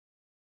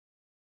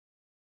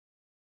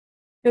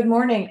Good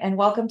morning and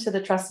welcome to the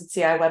Trusted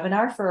CI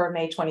webinar for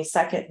May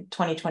 22nd,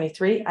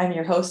 2023. I'm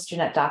your host,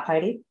 Jeanette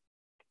Doppheide.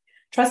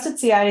 Trusted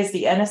CI is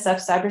the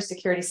NSF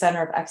Cybersecurity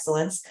Center of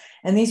Excellence,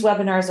 and these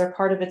webinars are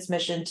part of its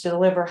mission to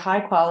deliver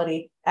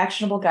high-quality,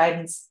 actionable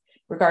guidance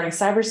regarding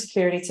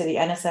cybersecurity to the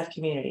NSF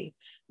community.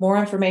 More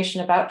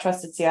information about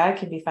Trusted CI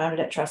can be found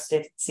at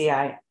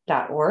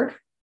trustedci.org.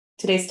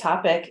 Today's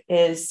topic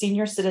is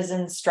Senior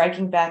Citizens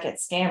Striking Back at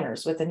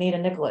Scammers with Anita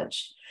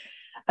Nikolic.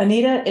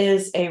 Anita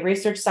is a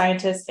research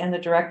scientist and the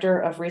Director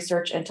of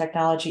Research and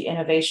Technology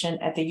Innovation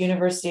at the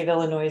University of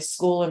Illinois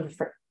School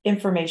of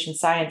Information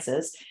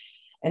Sciences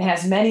and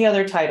has many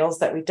other titles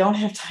that we don't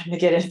have time to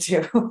get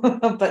into.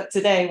 But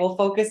today we'll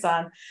focus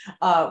on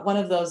one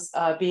of those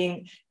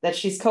being that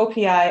she's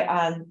co-PI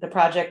on the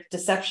project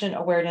Deception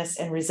Awareness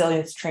and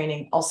Resilience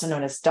Training, also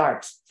known as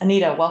DART.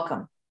 Anita,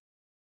 welcome.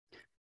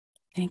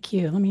 Thank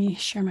you. Let me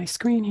share my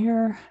screen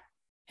here.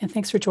 And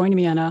thanks for joining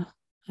me on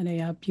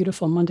a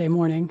beautiful Monday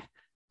morning.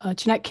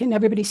 Jeanette, can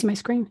everybody see my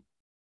screen?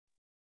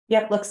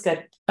 Yep, looks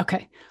good.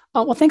 Okay.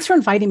 Well, thanks for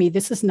inviting me.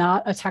 This is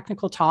not a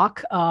technical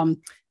talk.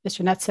 As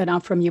Jeanette said, I'm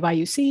from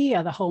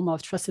UIUC, the home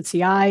of Trusted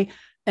CI.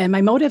 And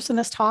my motives in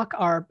this talk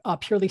are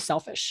purely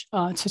selfish,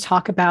 to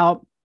talk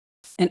about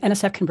an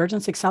NSF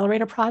Convergence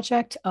Accelerator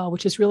project,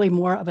 which is really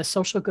more of a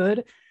social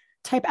good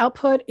type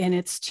output. And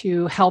it's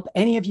to help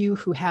any of you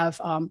who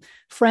have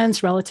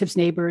friends, relatives,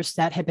 neighbors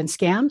that have been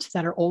scammed,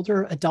 that are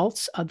older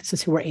adults. This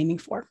is who we're aiming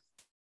for.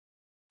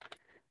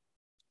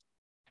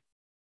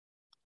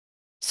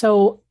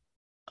 So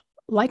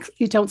like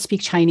you don't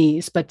speak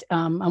Chinese, but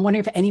I'm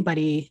wondering if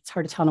anybody, it's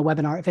hard to tell on a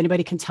webinar, if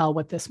anybody can tell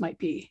what this might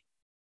be.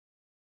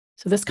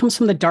 So this comes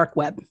from the dark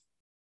web.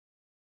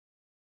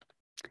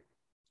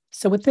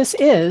 So what this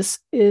is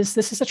this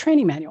is a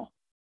training manual.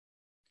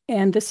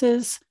 And this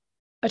is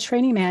a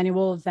training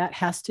manual that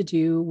has to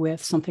do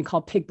with something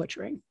called pig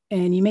butchering.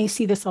 And you may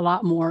see this a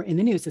lot more in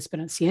the news. It's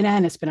been on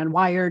CNN, it's been on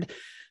Wired.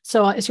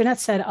 So as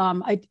Jeanette said,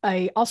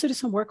 I also do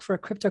some work for a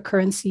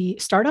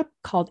cryptocurrency startup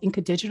called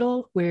Inca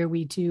Digital, where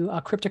we do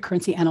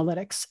cryptocurrency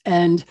analytics.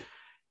 And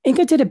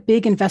Inca did a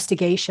big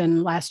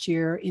investigation last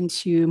year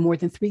into more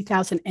than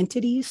 3,000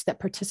 entities that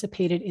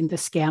participated in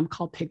this scam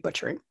called pig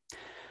butchering.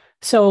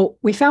 So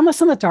we found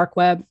this on the dark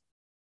web,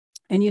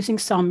 and using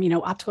some,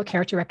 optical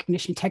character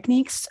recognition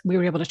techniques, we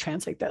were able to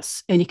translate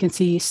this. And you can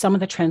see some of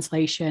the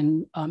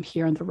translation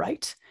here on the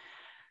right.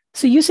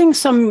 So using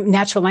some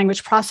natural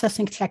language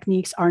processing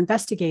techniques, our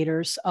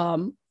investigators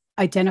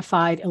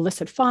identified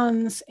illicit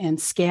funds and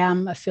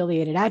scam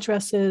affiliated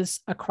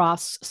addresses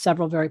across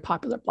several very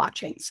popular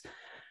blockchains.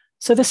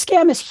 So the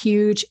scam is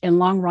huge and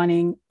long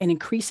running, and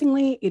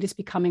increasingly it is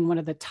becoming one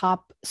of the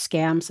top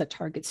scams that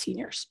target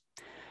seniors.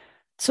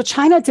 So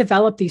China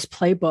developed these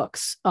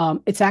playbooks.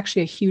 It's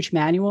actually a huge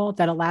manual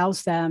that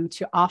allows them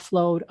to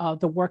offload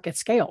the work at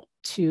scale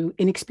to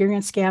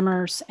inexperienced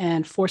scammers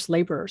and forced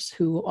laborers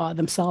who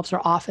themselves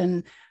are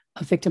often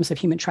victims of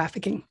human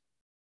trafficking.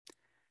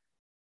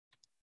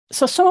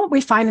 So what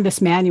we find in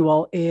this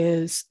manual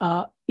is,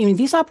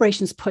 these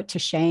operations put to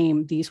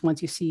shame these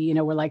ones you see,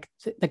 where like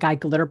the guy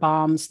glitter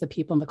bombs the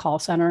people in the call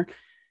center.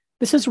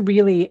 This is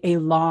really a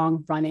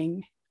long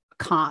running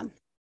con.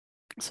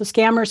 So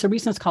scammers, the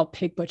reason it's called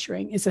pig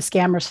butchering is the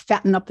scammers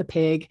fatten up the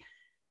pig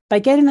by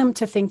getting them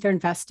to think they're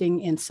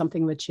investing in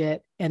something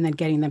legit and then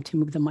getting them to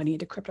move the money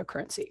into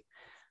cryptocurrency.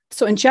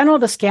 So in general,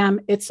 the scam,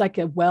 it's like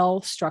a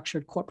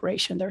well-structured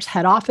corporation. There's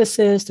head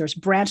offices, there's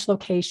branch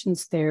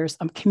locations, there's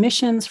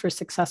commissions for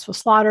successful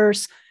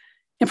slaughters.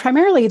 And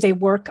primarily they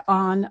work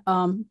on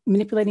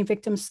manipulating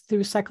victims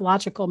through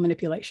psychological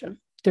manipulation.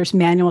 There's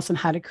manuals on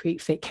how to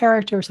create fake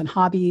characters and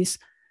hobbies.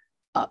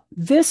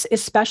 This,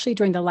 especially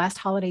during the last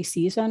holiday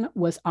season,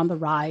 was on the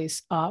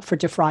rise for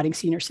defrauding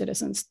senior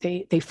citizens.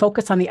 They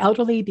focus on the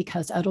elderly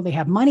because elderly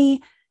have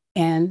money,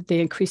 and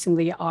they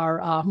increasingly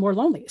are more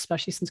lonely,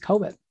 especially since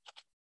COVID.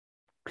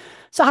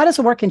 So how does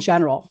it work in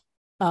general?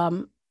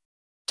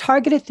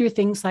 Targeted through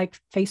things like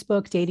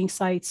Facebook dating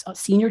sites,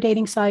 senior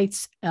dating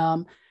sites,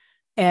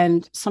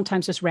 and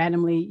sometimes just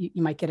randomly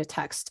you might get a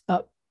text.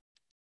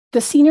 The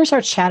seniors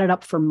are chatted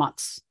up for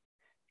months.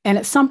 And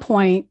at some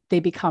point, they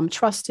become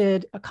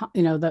trusted, the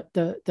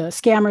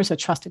scammers a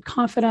trusted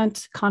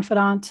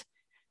confidant.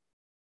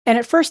 And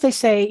at first they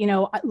say,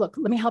 look,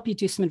 let me help you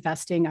do some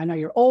investing. I know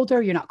you're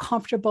older, you're not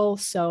comfortable.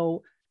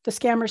 So the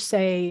scammers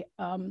say,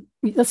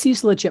 let's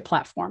use a legit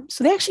platform.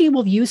 So they actually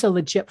will use a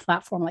legit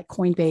platform like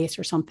Coinbase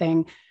or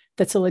something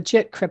that's a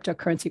legit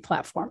cryptocurrency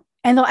platform.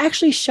 And they'll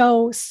actually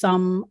show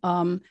some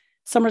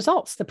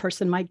results. The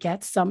person might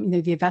get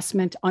the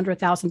investment under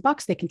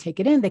 $1,000. They can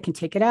take it in, they can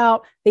take it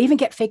out. They even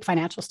get fake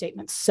financial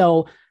statements.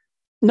 So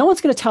no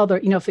one's going to tell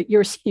if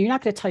you're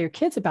not going to tell your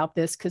kids about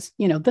this because,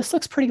 this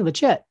looks pretty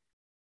legit.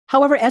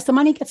 However, as the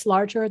money gets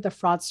larger, the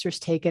fraudsters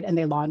take it and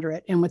they launder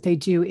it. And what they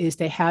do is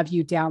they have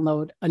you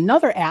download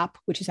another app,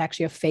 which is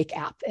actually a fake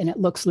app, and it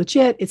looks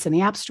legit. It's in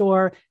the App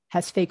Store,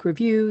 has fake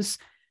reviews.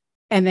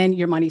 And then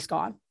your money's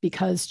gone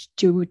because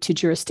due to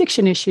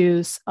jurisdiction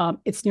issues,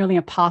 it's nearly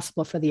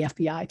impossible for the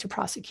FBI to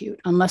prosecute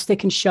unless they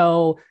can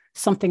show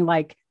something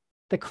like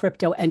the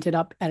crypto ended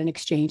up at an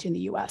exchange in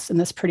the US. And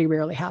this pretty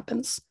rarely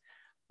happens.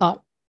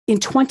 In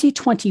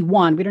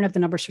 2021, we don't have the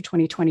numbers for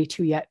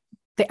 2022 yet.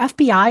 The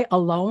FBI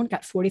alone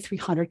got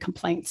 4,300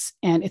 complaints,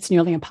 and it's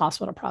nearly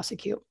impossible to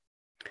prosecute.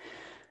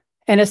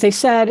 And as they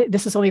said,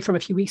 this is only from a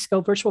few weeks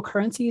ago, virtual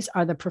currencies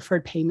are the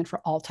preferred payment for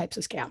all types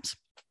of scams.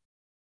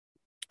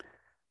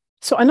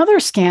 So another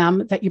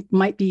scam that you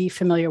might be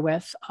familiar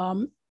with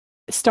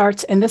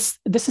starts, and this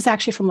is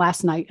actually from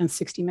last night on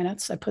 60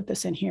 Minutes. I put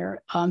this in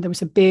here. There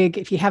was a big,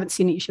 if you haven't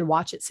seen it, you should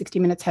watch it. 60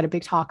 Minutes had a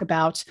big talk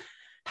about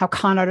how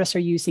con artists are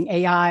using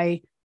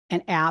AI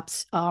and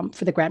apps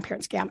for the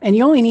grandparent scam. And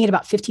you only need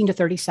about 15 to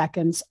 30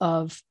 seconds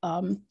of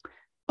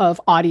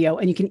audio.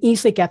 And you can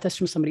easily get this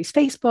from somebody's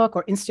Facebook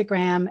or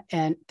Instagram.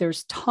 And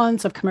there's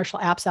tons of commercial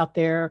apps out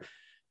there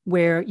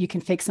where you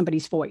can fake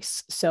somebody's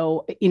voice.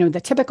 So,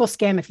 the typical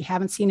scam, if you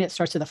haven't seen it,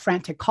 starts with a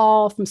frantic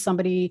call from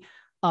somebody,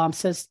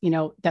 says,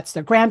 that's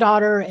their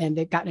granddaughter and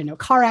they've gotten into a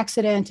car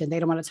accident and they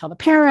don't want to tell the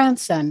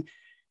parents and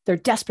they're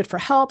desperate for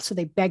help. So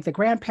they beg the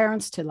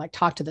grandparents to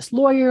talk to this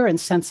lawyer and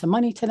send some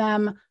money to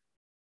them.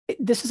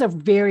 This is a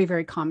very,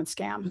 very common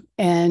scam.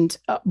 And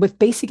with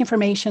basic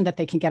information that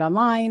they can get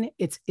online,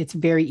 it's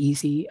very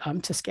easy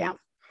to scam.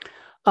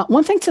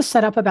 One thing to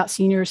set up about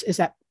seniors is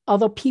that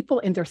although people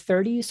in their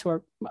 30s who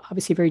are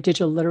obviously very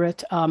digital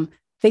literate,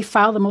 they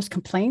file the most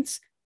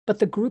complaints, but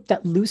the group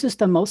that loses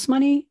the most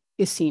money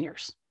is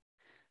seniors.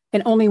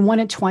 And only 1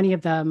 in 20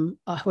 of them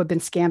who have been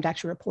scammed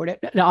actually report it.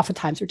 And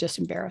oftentimes are just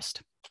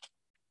embarrassed.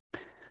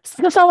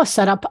 So this all is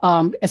set up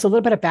as a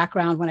little bit of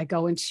background when I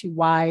go into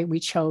why we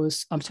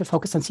chose to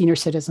focus on senior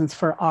citizens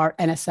for our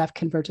NSF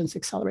Convergence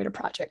Accelerator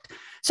project.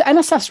 So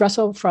NSF's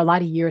wrestled for a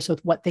lot of years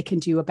with what they can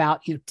do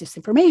about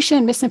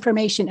disinformation,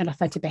 misinformation, and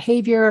authentic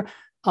behavior.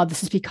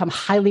 This has become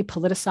highly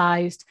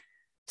politicized.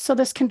 So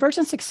this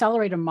Convergence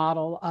Accelerator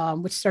model,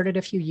 which started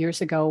a few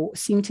years ago,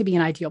 seemed to be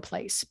an ideal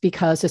place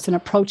because it's an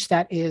approach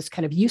that is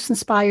kind of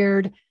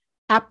use-inspired,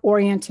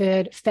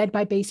 app-oriented, fed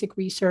by basic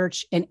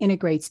research, and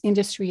integrates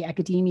industry,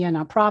 academia,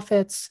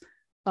 nonprofits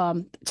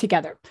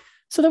together.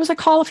 So there was a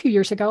call a few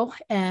years ago,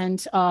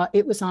 and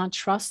it was on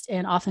trust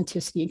and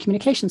authenticity in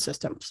communication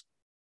systems.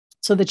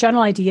 So the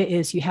general idea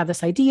is you have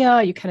this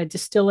idea, you kind of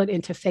distill it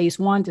into phase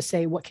 1 to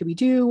say, what can we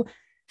do?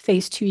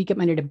 Phase 2, you get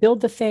money to build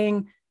the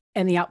thing,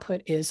 and the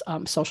output is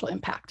social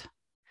impact.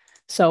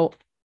 So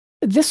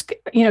this,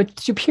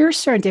 to pure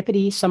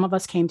serendipity, some of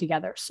us came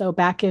together. So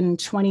back in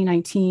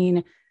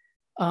 2019,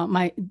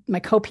 my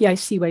co-PI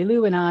Siwei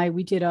Liu and I,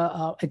 we did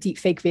a deep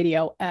fake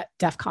video at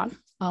DEF CON,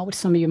 which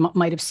some of you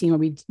might have seen,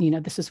 where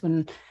this is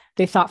when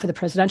they thought for the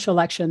presidential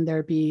election,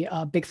 there'd be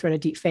a big threat of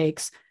deep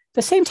fakes. At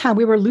the same time,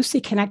 we were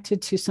loosely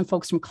connected to some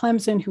folks from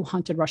Clemson who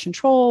hunted Russian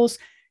trolls.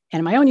 And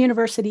in my own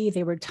university,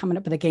 they were coming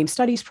up with a game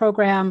studies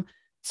program.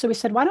 So we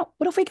said, what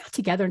if we got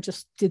together and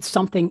just did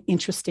something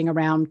interesting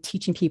around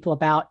teaching people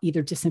about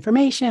either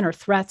disinformation or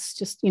threats?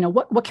 Just,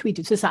 what can we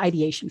do? This is the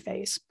ideation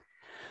phase.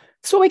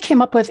 So what we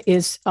came up with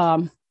is,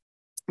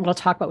 we'll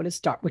talk about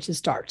which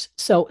is DART.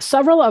 So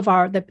several of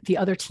the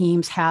other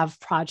teams have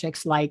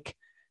projects like,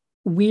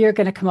 we are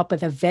going to come up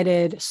with a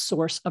vetted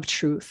source of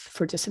truth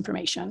for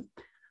disinformation.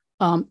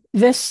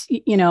 This,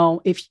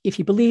 if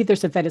you believe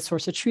there's a vetted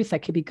source of truth,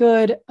 that could be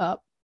good.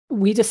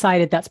 We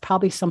decided that's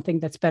probably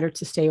something that's better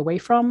to stay away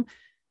from.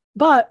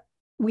 But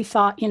we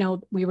thought,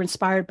 we were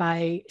inspired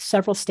by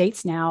several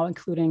states now,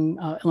 including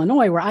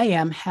Illinois, where I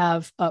am,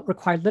 have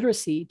required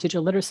literacy,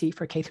 digital literacy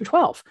for K through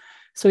 12.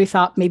 So we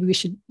thought maybe we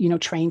should,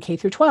 train K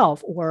through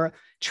 12 or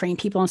train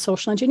people on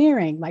social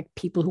engineering, like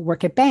people who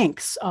work at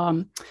banks.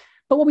 But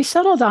what we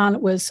settled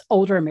on was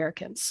older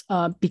Americans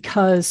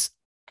because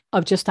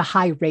of just the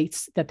high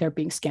rates that they're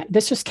being scammed.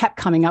 This just kept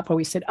coming up where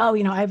we said, I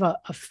have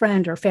a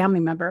friend or a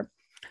family member.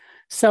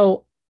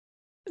 So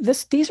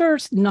these are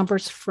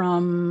numbers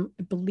from,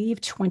 I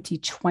believe,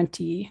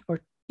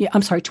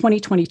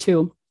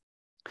 2022.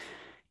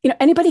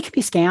 Anybody could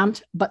be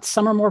scammed, but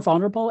some are more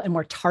vulnerable and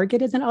more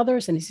targeted than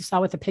others. And as you saw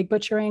with the pig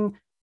butchering,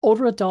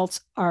 older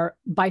adults are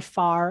by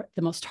far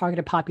the most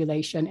targeted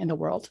population in the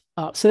world.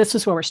 So this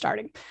is where we're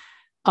starting.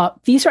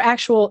 These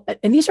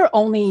are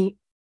only,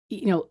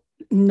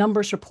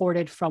 numbers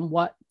reported from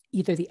what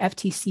either the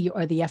FTC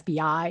or the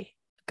FBI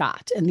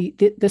got. And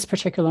this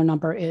particular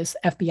number is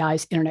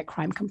FBI's internet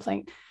crime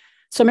complaint.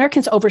 So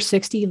Americans over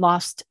 60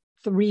 lost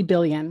 3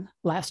 billion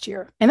last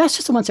year. And that's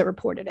just the ones that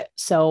reported it.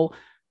 So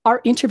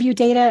our interview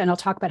data, and I'll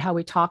talk about how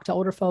we talk to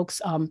older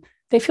folks,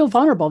 they feel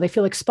vulnerable. They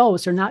feel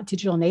exposed. They're not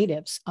digital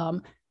natives.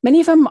 Many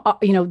of them,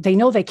 they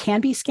know they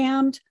can be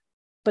scammed,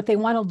 but they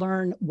want to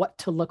learn what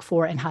to look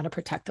for and how to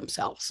protect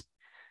themselves.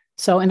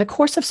 So in the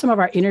course of some of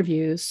our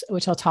interviews,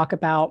 which I'll talk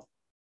about,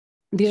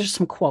 these are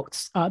some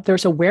quotes.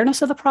 There's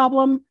awareness of the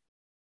problem,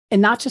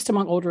 and not just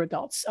among older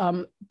adults.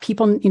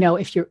 People,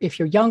 if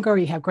you're younger,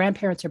 you have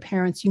grandparents or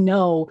parents,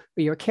 or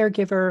you're a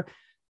caregiver,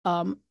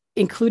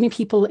 including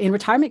people in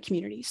retirement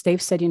communities.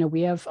 They've said,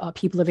 we have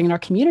people living in our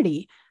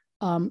community,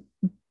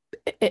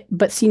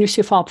 but seniors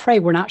who fall prey,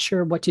 we're not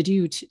sure what to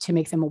do to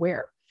make them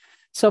aware.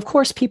 So of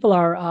course, people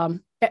are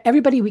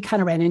everybody we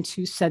kind of ran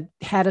into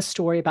had a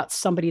story about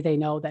somebody they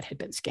know that had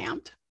been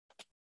scammed.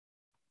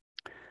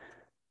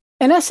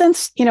 In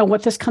essence,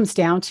 what this comes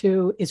down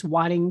to is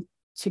wanting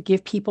to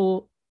give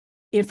people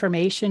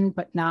information,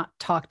 but not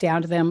talk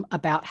down to them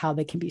about how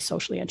they can be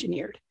socially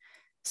engineered.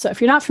 So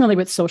if you're not familiar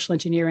with social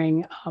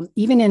engineering,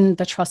 even in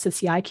the Trusted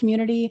CI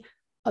community,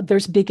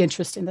 there's big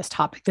interest in this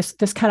topic.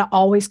 This kind of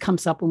always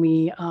comes up when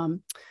we,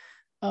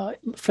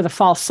 for the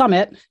fall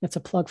summit, that's a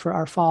plug for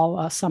our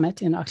fall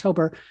summit in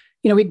October,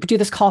 we do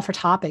this call for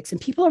topics,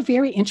 and people are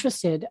very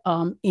interested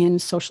in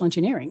social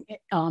engineering.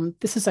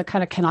 This is a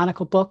kind of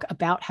canonical book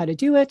about how to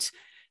do it.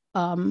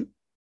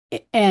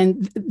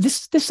 And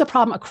this is a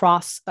problem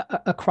across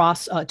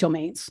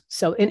domains.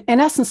 So in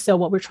essence, still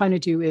what we're trying to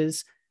do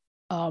is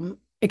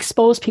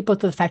expose people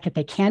to the fact that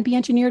they can be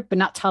engineered, but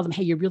not tell them,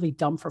 hey, you're really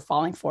dumb for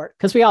falling for it,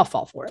 because we all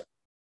fall for it.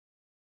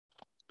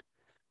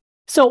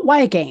 So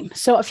why a game?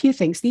 So a few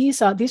things.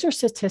 These are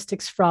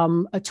statistics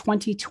from a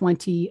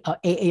 2020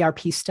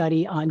 AARP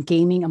study on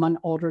gaming among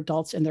older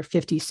adults in their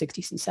 50s,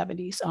 60s, and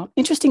 70s.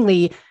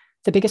 Interestingly,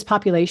 the biggest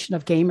population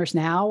of gamers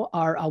now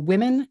are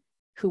women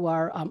who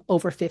are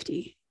over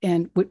 50,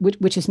 and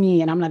which is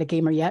me. And I'm not a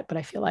gamer yet, but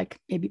I feel like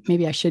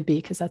maybe I should be,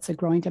 because that's a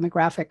growing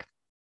demographic.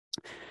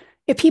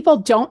 If people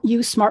don't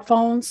use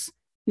smartphones,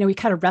 we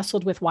kind of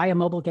wrestled with why a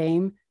mobile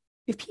game.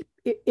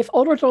 If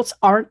older adults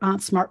aren't on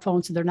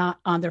smartphones and they're not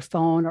on their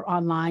phone or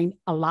online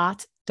a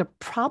lot, they're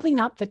probably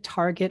not the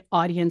target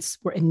audience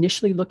we're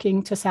initially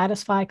looking to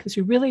satisfy, because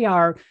we really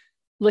are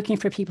looking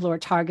for people who are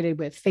targeted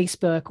with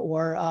Facebook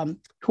or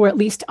who are at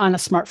least on a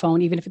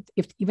smartphone,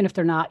 even if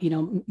they're not,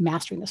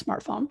 mastering the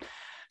smartphone.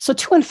 So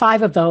 2 in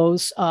 5 of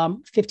those,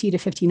 50 to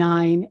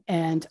 59,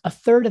 and a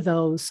third of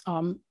those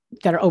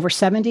that are over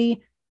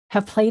 70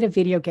 have played a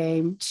video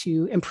game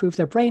to improve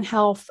their brain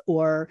health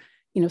or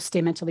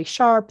stay mentally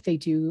sharp. They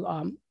do.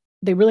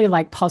 They really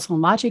like puzzle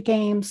and logic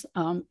games.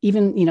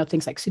 Even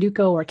things like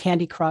Sudoku or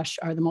Candy Crush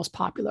are the most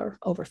popular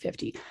over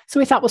 50. So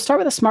we thought we'll start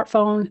with a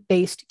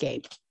smartphone-based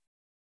game.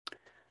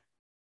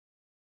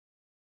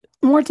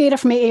 More data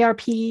from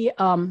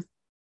AARP.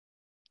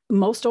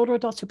 Most older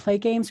adults who play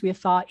games, we have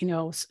thought,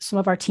 some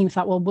of our team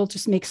thought, well, we'll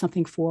just make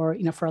something for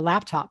a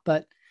laptop.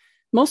 But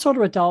most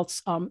older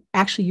adults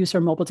actually use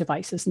their mobile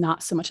devices,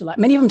 not so much a laptop.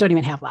 Many of them don't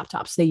even have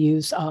laptops. They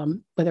use,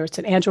 whether it's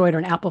an Android or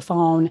an Apple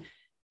phone,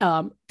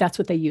 that's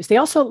what they use. They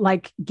also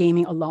like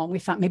gaming alone. We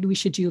thought maybe we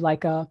should do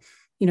like a,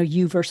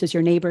 you versus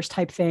your neighbors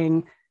type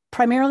thing.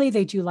 Primarily,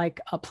 they do like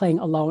playing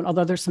alone,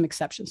 although there's some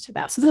exceptions to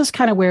that. So this is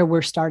kind of where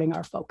we're starting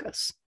our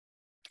focus.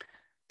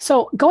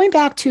 So going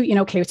back to,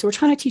 okay, so we're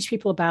trying to teach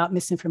people about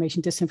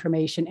misinformation,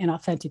 disinformation, and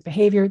authentic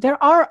behavior.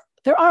 There are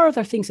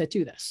other things that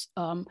do this.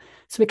 So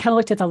we kind of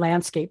looked at the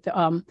landscape.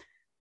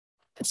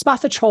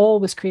 Spot the Troll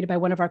was created by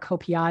one of our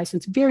co-PIs. And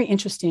it's very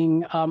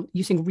interesting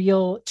using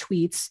real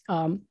tweets.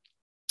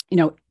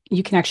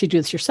 You can actually do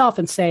this yourself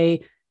and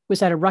say, was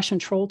that a Russian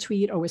troll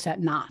tweet or was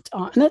that not?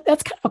 And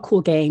that's kind of a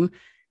cool game.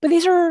 But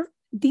these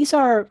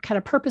are kind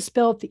of purpose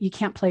built that you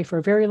can't play for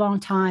a very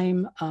long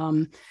time.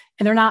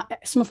 And they're not,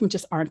 some of them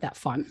just aren't that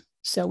fun.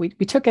 So we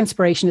took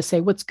inspiration to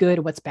say what's good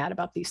and what's bad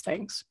about these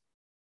things.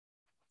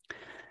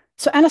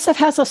 So NSF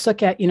has us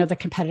look at, the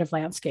competitive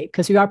landscape,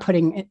 because we are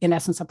putting, in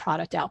essence, a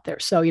product out there.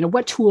 So,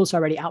 what tools are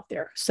already out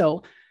there?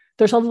 So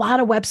there's a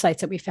lot of websites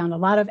that we found, a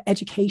lot of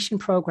education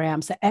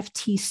programs, the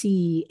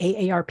FTC,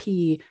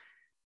 AARP.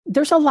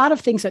 There's a lot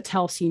of things that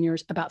tell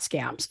seniors about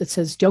scams. It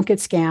says, don't get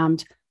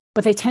scammed,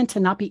 but they tend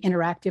to not be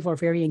interactive or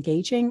very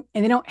engaging.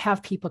 And they don't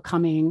have people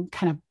coming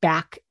kind of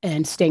back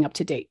and staying up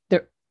to date.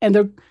 They're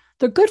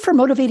good for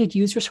motivated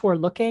users who are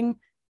looking.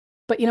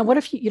 But what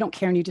if you don't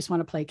care and you just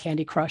want to play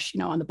Candy Crush,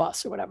 on the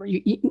bus or whatever?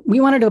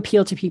 We wanted to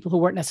appeal to people who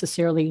weren't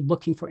necessarily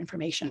looking for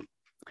information.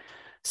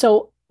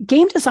 So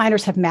game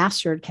designers have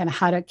mastered kind of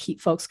how to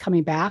keep folks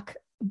coming back.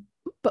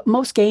 But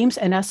most games,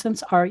 in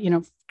essence, are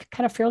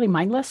kind of fairly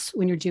mindless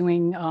when you're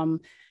doing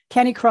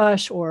Candy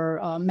Crush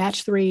or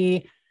Match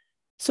 3.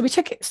 So we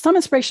took some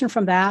inspiration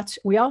from that.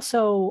 We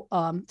also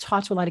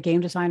talked to a lot of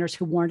game designers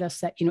who warned us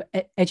that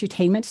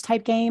edutainment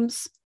type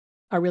games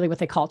are really what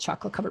they call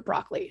chocolate covered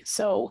broccoli.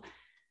 So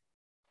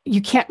you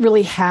can't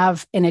really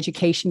have an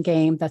education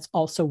game that's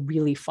also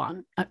really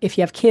fun. If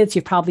you have kids,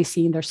 you've probably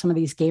seen there's some of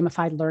these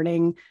gamified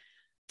learning.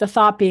 The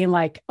thought being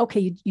like,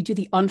 okay, you do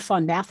the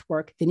unfun math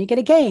work, then you get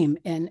a game,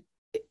 and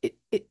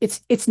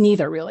it's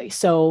neither really.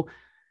 So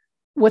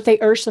what they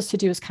urged us to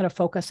do is kind of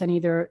focus on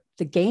either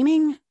the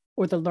gaming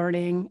or the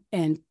learning,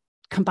 and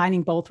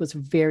combining both was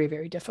very,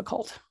 very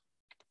difficult.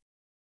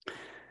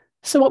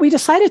 So what we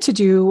decided to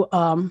do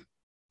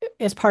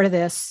as part of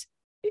this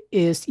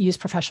is use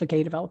professional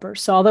game developers.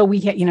 So although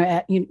we get,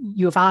 at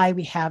U of I,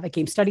 we have a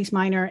game studies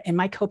minor, and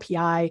my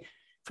co-PI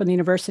from the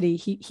university,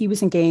 he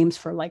was in games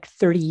for like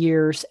 30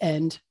 years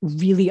and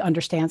really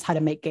understands how to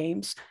make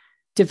games.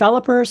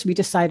 Developers, we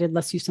decided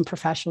let's use some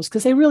professionals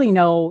because they really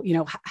know,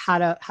 how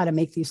to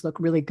make these look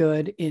really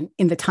good in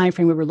the time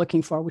frame we were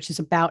looking for, which is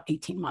about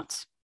 18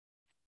 months.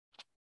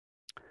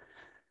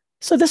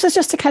 So this is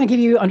just to kind of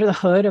give you under the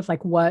hood of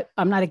like what,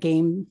 I'm not a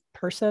game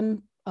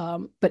person,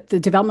 But the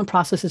development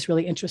process is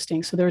really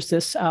interesting. So there's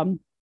this,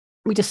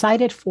 we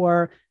decided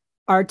for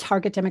our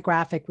target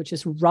demographic, which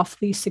is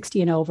roughly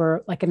 60 and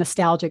over, like a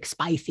nostalgic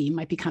spy theme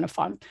might be kind of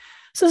fun.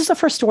 So this is the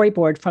first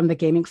storyboard from the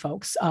gaming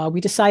folks.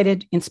 We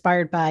decided,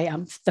 inspired by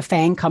the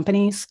FANG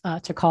companies,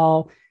 to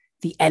call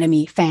the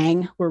enemy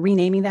FANG. We're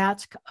renaming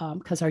that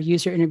because our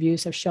user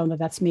interviews have shown that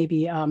that's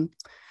maybe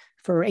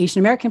for Asian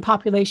American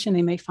population,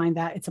 they may find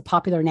that it's a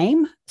popular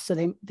name.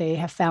 So they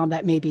have found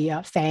that maybe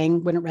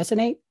FANG wouldn't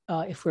resonate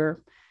if we're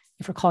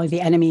calling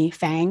the enemy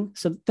FANG.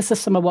 So this is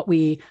some of what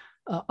we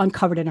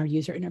uncovered in our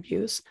user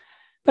interviews.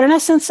 But in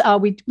essence,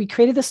 we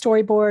created the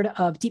storyboard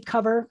of Deep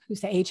Cover,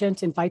 who's the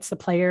agent, invites the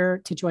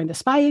player to join the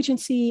spy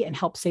agency and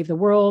help save the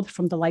world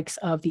from the likes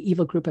of the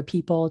evil group of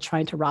people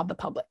trying to rob the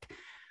public.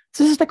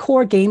 So this is the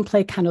core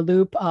gameplay kind of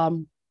loop.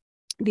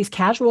 These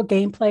casual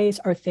gameplays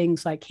are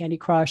things like Candy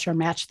Crush or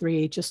Match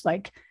 3, just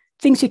like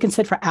things you can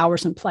sit for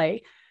hours and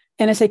play.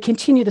 And as they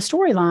continue the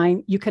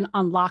storyline, you can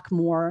unlock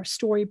more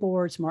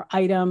storyboards, more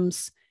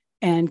items,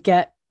 and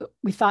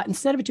we thought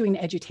instead of doing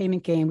an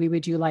edutainment game, we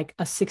would do like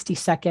a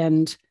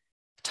 60-second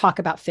talk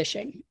about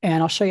fishing.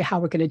 And I'll show you how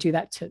we're going to do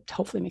that to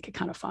hopefully make it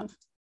kind of fun.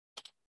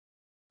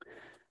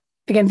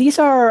 Again, these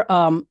are,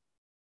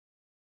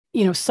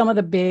 some of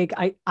the big,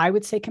 I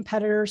would say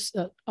competitors.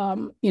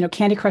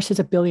 Candy Crush has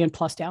 1 billion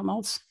plus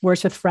downloads.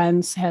 Words with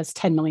Friends has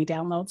 10 million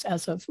downloads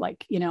as of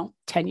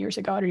 10 years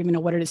ago. I don't even know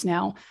what it is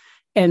now.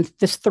 And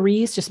this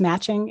Threes, just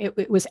matching,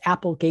 it was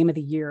Apple Game of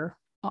the Year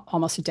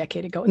almost a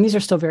decade ago. And these are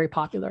still very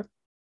popular.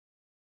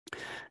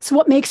 So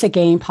what makes a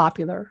game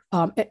popular?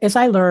 As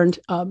I learned,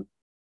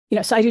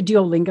 so I do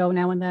Duolingo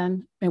now and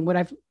then. And what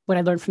I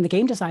learned from the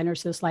game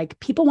designers is like,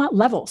 people want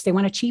levels. They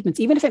want achievements.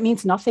 Even if it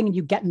means nothing and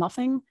you get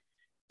nothing,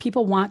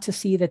 people want to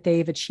see that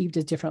they've achieved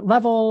a different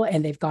level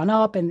and they've gone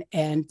up and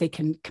they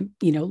can,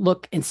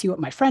 look and see what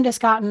my friend has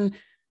gotten.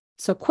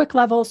 So quick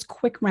levels,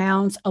 quick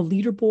rounds, a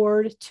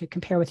leaderboard to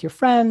compare with your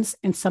friends,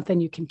 and something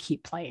you can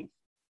keep playing.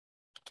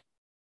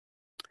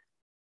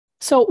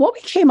 So what we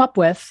came up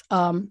with,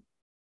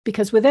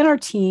 because within our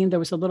team, there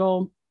was a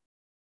little,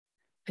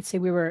 I'd say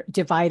we were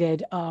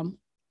divided,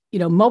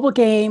 mobile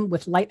game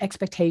with light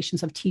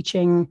expectations of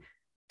teaching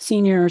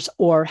seniors,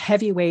 or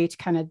heavyweight,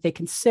 kind of they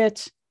can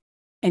sit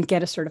and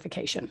get a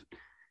certification.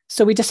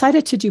 So we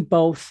decided to do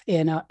both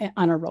on a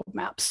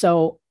roadmap.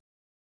 So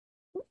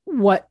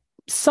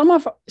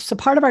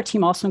part of our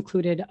team also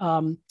included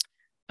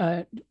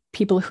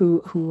people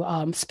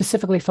who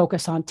specifically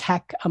focus on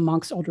tech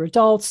amongst older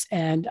adults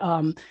and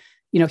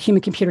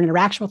human-computer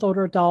interaction with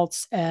older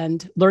adults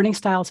and learning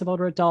styles of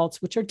older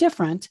adults, which are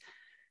different.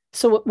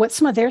 So what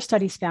some of their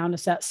studies found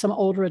is that some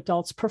older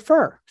adults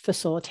prefer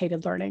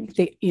facilitated learning.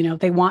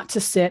 They want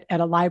to sit at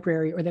a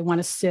library, or they want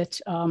to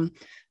sit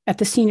at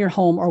the senior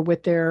home or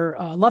with their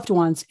loved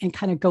ones and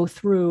kind of go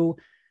through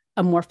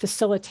a more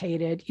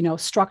facilitated,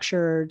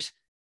 structured,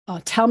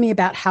 tell me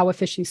about how a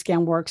phishing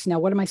scam works. Now,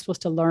 what am I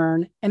supposed to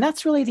learn? And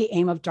that's really the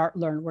aim of Dart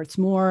Learn, where it's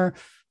more,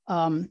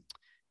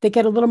 they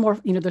get a little more,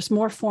 there's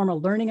more formal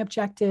learning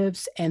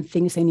objectives and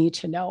things they need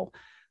to know.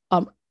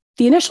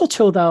 The initial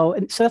tool, though,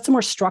 and so that's a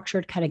more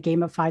structured kind of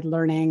gamified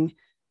learning.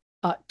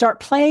 Dart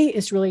Play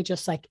is really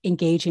just like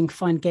engaging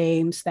fun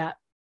games that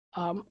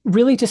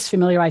really just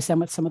familiarize them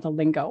with some of the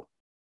lingo.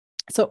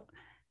 So,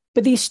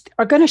 but these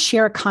are going to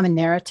share a common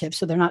narrative,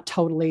 so they're not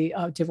totally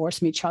divorced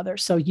from each other.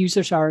 So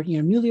users are,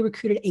 newly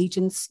recruited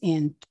agents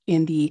in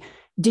the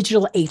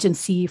digital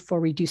agency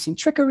for reducing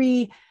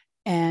trickery,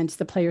 and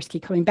the players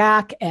keep coming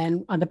back.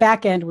 And on the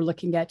back end, we're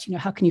looking at,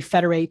 how can you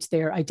federate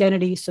their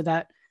identity so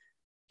that,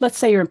 let's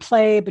say you're in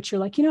play, but you're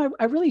like,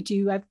 I really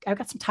do. I've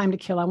got some time to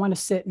kill. I want to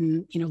sit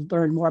and,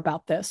 learn more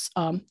about this.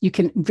 You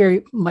can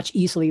very much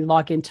easily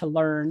log in to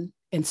learn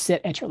and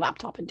sit at your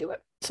laptop and do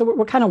it. So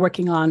we're kind of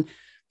working on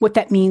what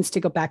that means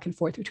to go back and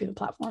forth between the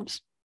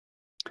platforms.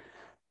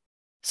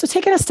 So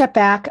taking a step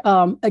back,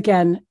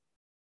 again,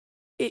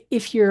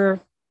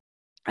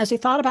 as we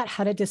thought about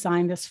how to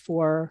design this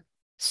for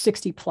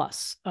 60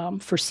 plus,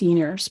 for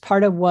seniors,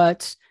 part of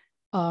what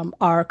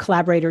our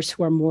collaborators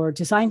who are more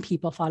design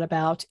people thought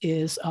about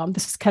is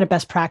this is kind of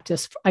best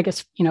practice. I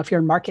guess, if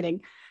you're in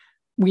marketing,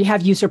 we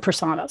have user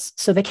personas.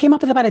 So they came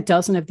up with about a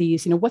dozen of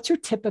these. What's your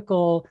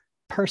typical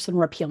person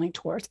we're appealing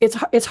towards?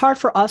 It's hard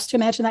for us to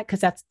imagine that because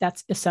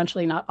that's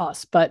essentially not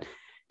us. But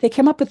they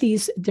came up with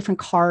these different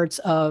cards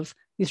of,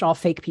 these are all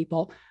fake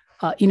people.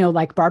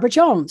 Like Barbara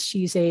Jones,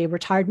 she's a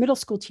retired middle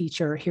school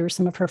teacher. Here's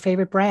some of her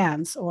favorite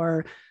brands.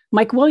 Or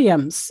Mike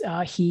Williams,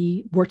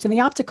 he worked in the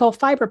optical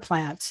fiber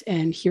plant,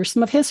 and here's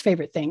some of his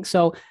favorite things.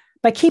 So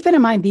by keeping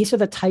in mind, these are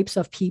the types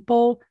of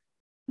people,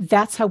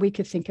 that's how we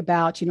could think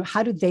about,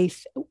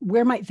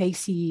 where might they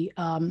see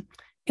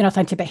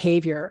inauthentic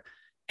behavior?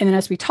 And then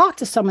as we talk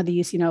to some of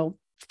these,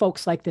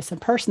 folks like this in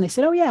person, they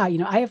said, oh yeah,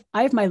 I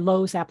have my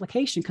Lowe's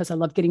application because I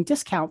love getting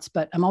discounts,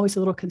 but I'm always a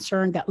little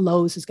concerned that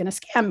Lowe's is going to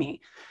scam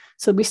me.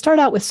 So we start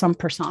out with some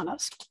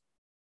personas.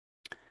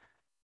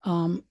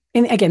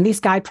 And again, these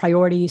guide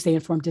priorities, they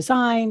inform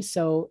design.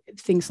 So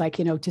things like,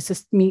 does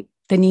this meet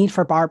the need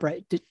for Barbara?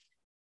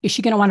 Is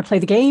she going to want to play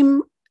the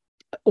game?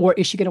 or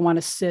is she going to want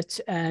to sit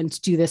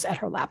and do this at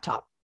her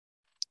laptop?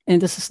 And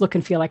does this look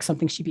and feel like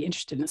something she'd be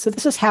interested in? So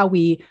this is how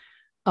we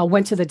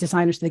went to the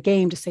designers of the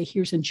game to say,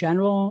 here's in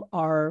general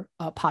our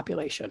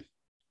population.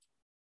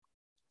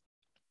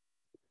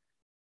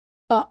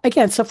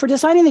 Again, so for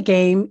designing the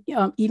game,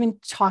 even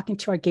talking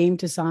to our game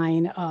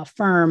design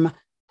firm,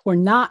 we're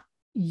not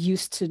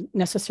used to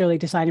necessarily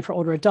designing for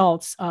older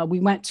adults. We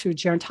went to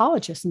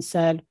gerontologists and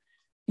said,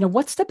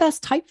 what's the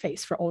best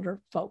typeface for older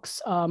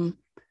folks?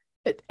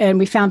 And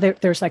we found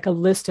that there's like a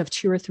list of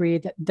 2 or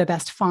 3, the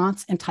best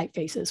fonts and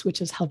typefaces,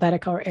 which is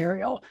Helvetica or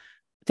Arial.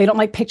 They don't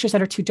like pictures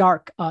that are too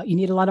dark. You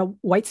need a lot of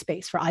white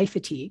space for eye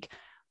fatigue,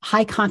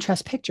 high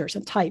contrast pictures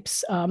and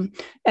types.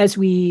 As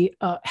we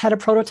had a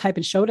prototype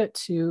and showed it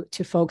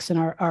to folks in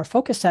our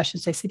focus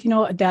sessions, they said,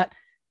 that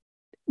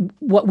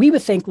what we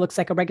would think looks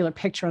like a regular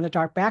picture on a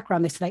dark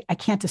background, they said, I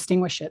can't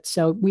distinguish it.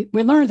 So we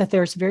learned that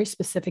there's very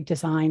specific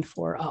design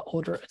for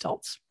older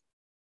adults.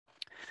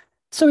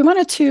 So we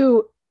wanted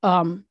to,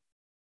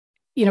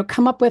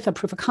 come up with a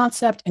proof of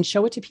concept and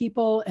show it to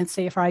people and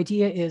say, if our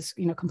idea is,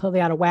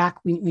 completely out of whack,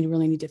 we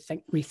really need to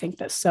rethink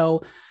this.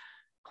 So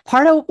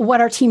part of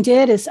what our team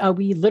did is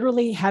we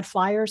literally had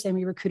flyers and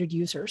we recruited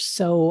users.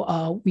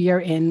 So we are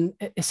in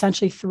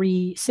essentially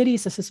 3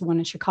 cities. This is the one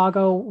in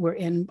Chicago. We're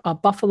in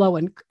Buffalo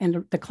and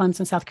the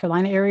Clemson, South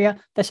Carolina area.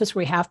 That's just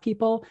where we have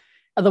people,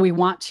 although we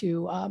want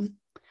to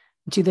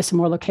do this in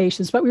more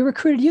locations. But we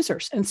recruited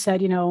users and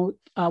said,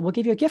 we'll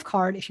give you a gift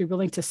card if you're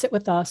willing to sit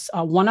with us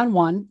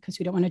one-on-one, because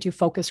we don't want to do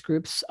focus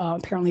groups.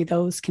 Apparently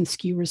those can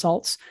skew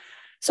results.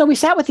 So we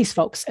sat with these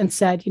folks and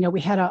said,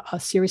 we had a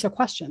series of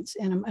questions,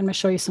 and I'm going to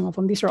show you some of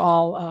them. These are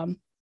all,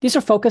 these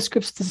are focus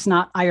groups. This is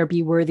not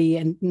IRB worthy,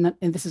 and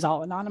this is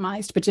all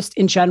anonymized, but just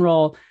in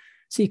general,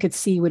 so you could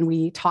see when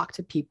we talk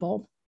to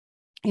people,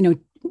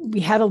 we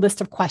had a list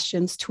of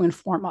questions to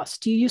inform us.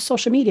 Do you use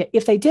social media?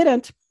 If they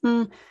didn't,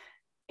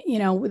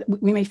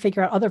 we may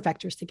figure out other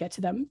vectors to get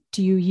to them.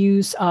 Do you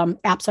use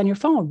apps on your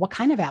phone? What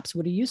kind of apps?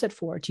 What do you use it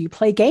for? Do you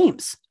play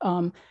games?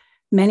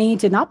 Many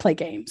did not play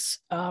games.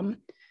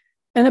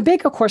 And a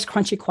big, of course,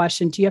 crunchy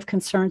question, do you have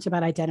concerns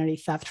about identity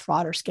theft,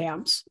 fraud, or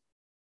scams?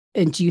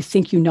 And do you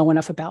think you know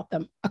enough about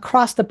them?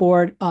 Across the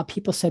board,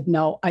 people said,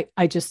 no,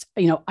 I just,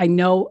 I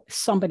know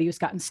somebody who's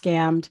gotten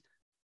scammed.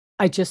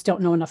 I just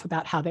don't know enough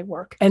about how they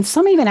work. And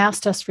some even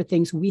asked us for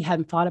things we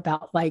hadn't thought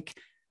about, like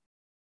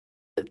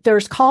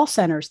there's call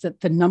centers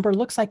that the number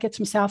looks like it's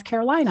from South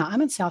Carolina.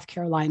 I'm in South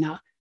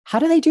Carolina. How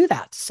do they do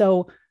that?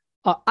 So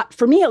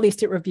for me, at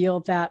least, it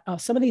revealed that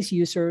some of these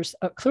users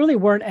clearly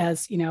weren't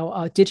as,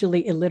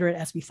 digitally illiterate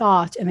as we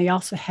thought. And they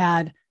also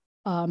had,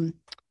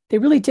 they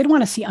really did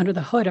want to see under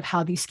the hood of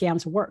how these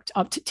scams worked,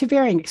 to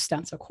varying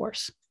extents, of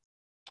course.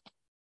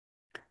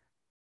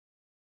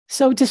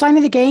 So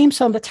designing the game,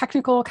 so on the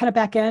technical kind of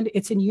back end,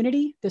 it's in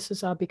Unity. This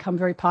has become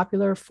very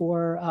popular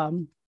for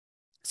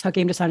it's how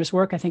game designers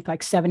work. I think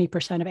like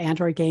 70% of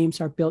Android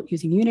games are built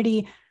using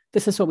Unity.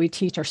 This is what we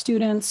teach our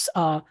students.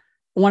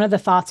 One of the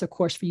thoughts, of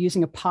course, for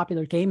using a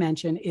popular game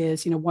engine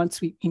is, once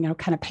we,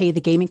 kind of pay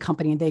the gaming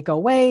company and they go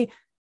away,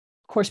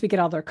 of course, we get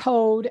all their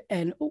code.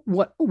 And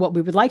what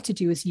we would like to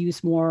do is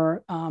use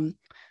more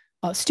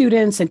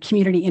students and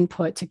community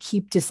input to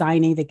keep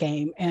designing the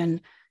game. And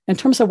in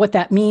terms of what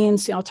that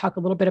means, I'll talk a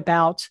little bit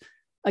about,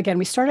 again,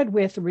 we started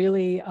with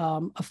really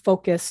a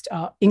focused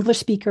English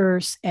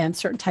speakers and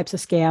certain types of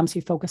scams. We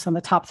focus on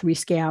the top 3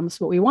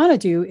 scams. What we want to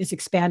do is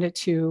expand it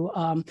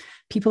to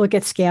people that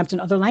get scammed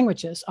in other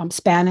languages,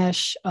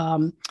 Spanish,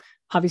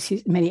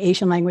 obviously many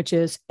Asian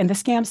languages, and the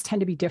scams tend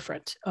to be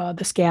different.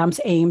 The scams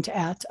aimed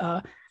at,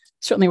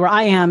 certainly where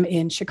I am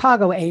in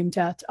Chicago, aimed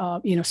at,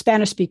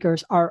 Spanish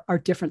speakers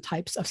are different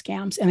types of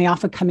scams, and they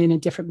often come in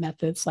different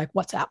methods like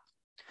WhatsApp.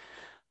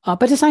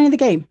 But designing the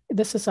game,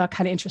 this is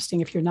kind of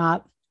interesting if you're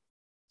not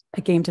a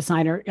game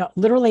designer.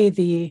 Literally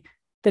the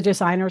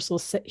designers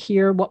will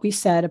hear what we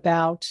said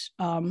about,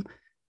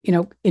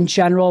 in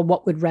general,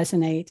 what would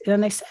resonate. And then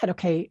they said,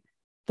 okay,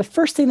 the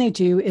first thing they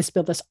do is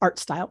build this art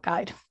style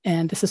guide.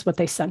 And this is what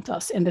they sent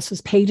us. And this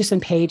was pages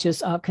and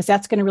pages of, because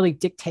that's going to really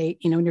dictate,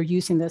 when you're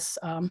using this,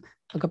 I'll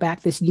go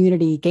back, this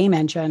Unity game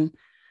engine.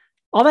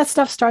 All that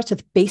stuff starts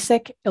with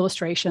basic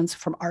illustrations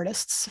from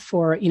artists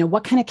for,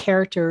 what kind of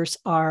characters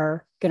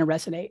are going to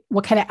resonate,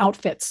 what kind of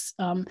outfits.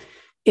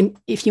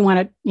 If you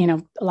want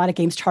to, a lot of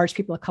games charge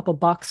people a couple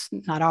bucks,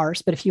 not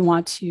ours, but if you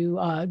want to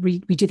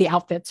redo the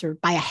outfits or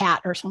buy a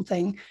hat or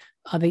something,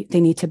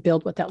 they need to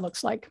build what that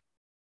looks like.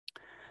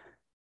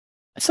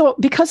 So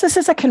because this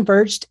is a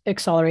converged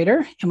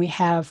accelerator and we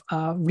have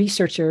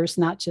researchers,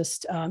 not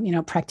just,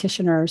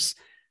 practitioners,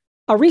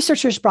 our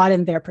researchers brought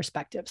in their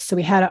perspectives. So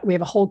we have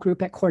a whole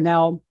group at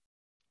Cornell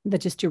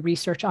that just do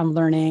research on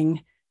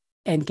learning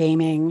and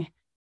gaming.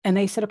 And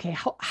they said, okay,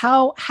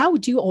 how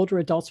do older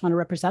adults want to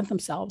represent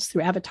themselves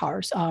through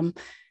avatars?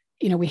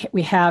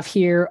 We have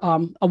here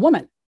a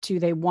woman. Do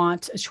they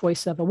want a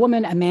choice of a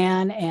woman, a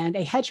man, and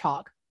a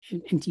hedgehog?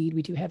 Indeed,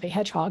 we do have a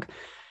hedgehog.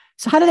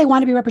 So how do they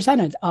want to be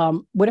represented?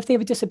 What if they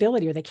have a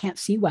disability or they can't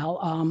see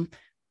well?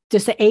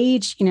 Does the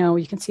age,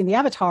 you can see in the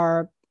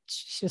avatar,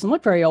 she doesn't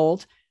look very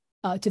old.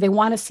 Do they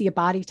want to see a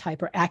body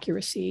type or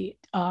accuracy?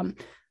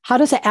 How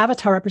does the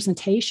avatar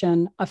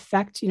representation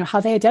affect,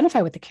 how they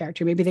identify with the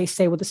character? Maybe they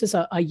say, well, this is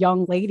a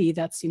young lady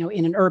that's,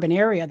 in an urban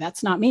area.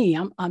 That's not me.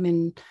 I'm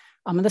in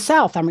the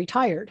South. I'm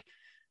retired.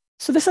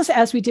 So this is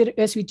as we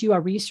do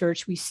our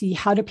research, we see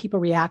how do people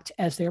react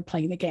as they're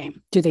playing the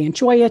game. Do they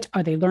enjoy it?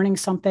 Are they learning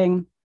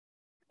something?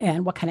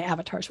 And what kind of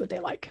avatars would they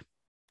like?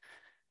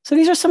 So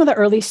these are some of the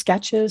early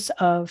sketches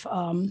of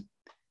kind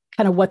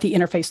of what the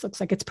interface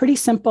looks like. It's pretty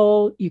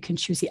simple. You can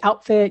choose the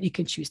outfit, you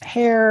can choose the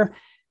hair,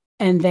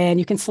 and then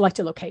you can select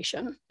a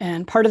location.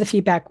 And part of the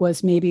feedback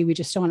was maybe we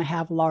just don't want to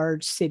have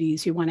large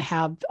cities. We want to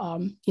have,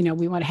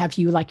 we want to have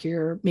you like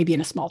you're maybe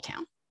in a small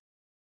town.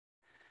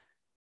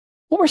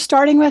 What we're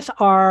starting with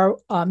are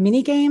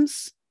mini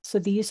games. So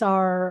these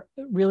are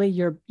really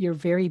your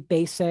very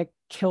basic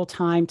kill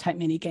time type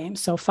mini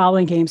games. So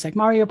following games like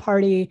Mario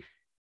Party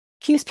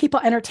keeps people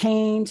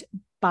entertained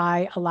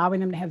by allowing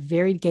them to have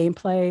varied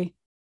gameplay.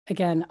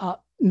 Again,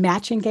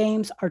 matching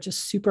games are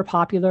just super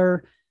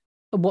popular.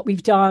 What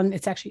we've done,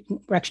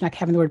 we're actually not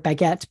having the word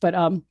baguette, but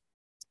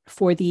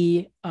for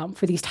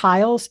these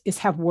tiles is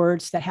have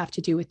words that have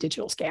to do with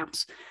digital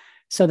scams.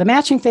 So the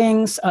matching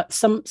things,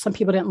 some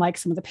people didn't like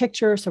some of the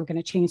pictures, so we're going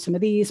to change some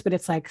of these, but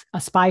it's like a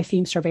spy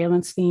themed,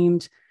 surveillance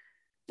themed.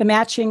 The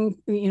matching,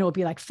 would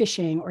be like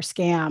phishing or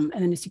scam.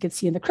 And then as you can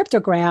see in the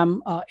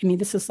cryptogram,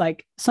 this is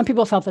like, some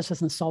people felt this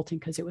was insulting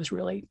because it was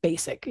really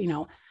basic,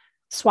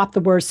 swap the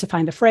words to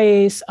find the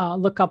phrase,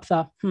 look up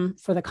the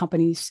for the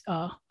companies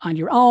on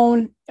your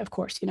own. Of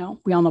course, we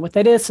all know what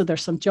that is. So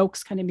there's some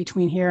jokes kind of in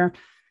between here,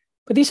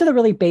 but these are the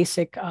really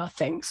basic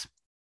things.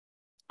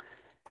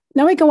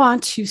 Now we go on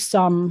to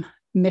some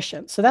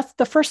missions. So that's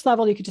the first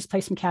level. You could just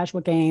play some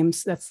casual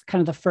games. That's kind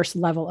of the first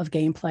level of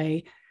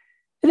gameplay.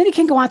 And then you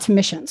can go on to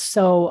missions.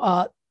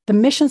 So the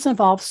missions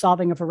involve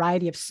solving a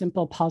variety of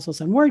simple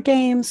puzzles and word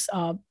games,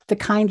 the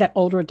kind that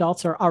older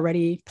adults are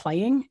already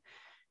playing.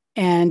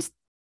 And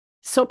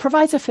so it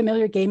provides a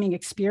familiar gaming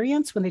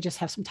experience when they just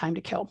have some time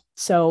to kill.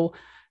 So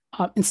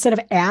instead of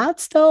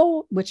ads,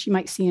 though, which you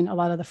might see in a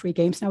lot of the free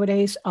games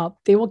nowadays,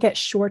 they will get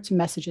short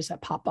messages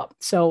that pop up.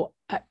 So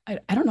I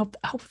don't know,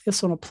 I hope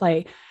this one will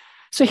play.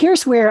 So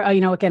here's where,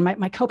 again,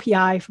 my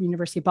co-PI from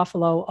University of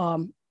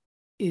Buffalo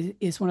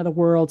is one of the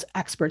world's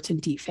experts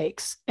in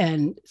deepfakes.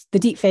 And the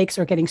deepfakes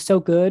are getting so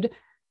good.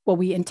 What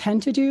we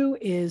intend to do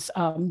is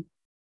for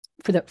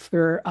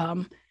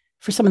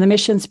some of the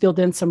missions, build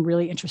in some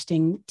really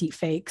interesting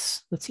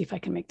deepfakes. Let's see if I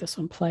can make this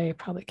one play.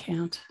 Probably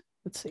can't.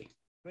 Let's see.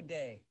 Good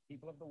day,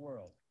 people of the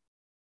world.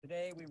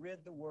 Today, we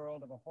rid the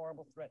world of a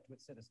horrible threat to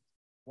its citizens.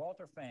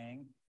 Walter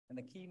Fang and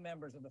the key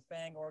members of the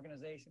Fang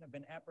organization have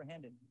been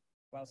apprehended.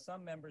 While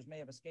some members may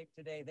have escaped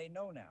today, they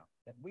know now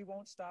that we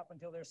won't stop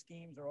until their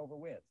schemes are over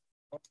with.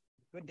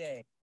 Good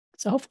day.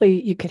 So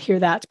hopefully you could hear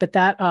that, but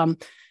that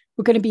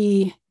we're going to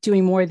be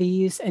doing more of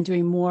these and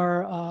doing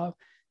more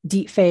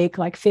deep fake,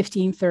 like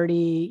 15,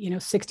 30,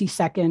 60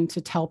 second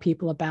to tell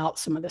people about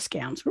some of the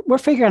scams. We're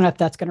figuring out if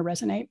that's going to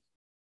resonate.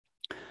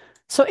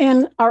 So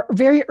in our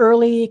very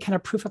early kind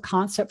of proof of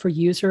concept for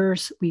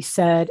users, we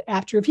said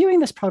after reviewing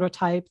this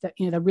prototype that,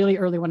 the really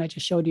early one I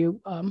just showed you,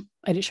 I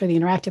didn't show the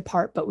interactive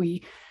part, but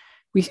we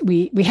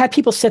had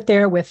people sit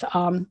there with,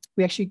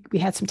 we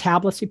had some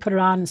tablets, we put it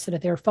on instead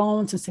of their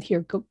phones and said,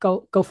 here,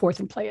 go forth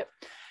and play it.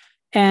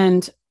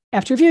 And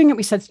after reviewing it,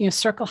 we said,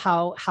 circle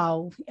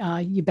how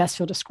you best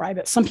feel describe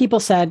it. Some people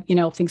said,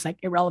 things like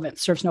irrelevant,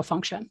 serves no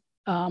function,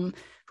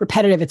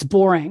 repetitive, it's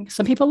boring.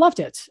 Some people loved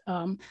it.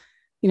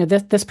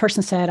 This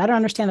person said, I don't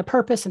understand the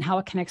purpose and how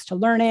it connects to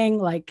learning.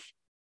 Like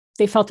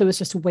they felt it was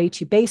just way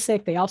too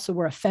basic. They also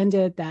were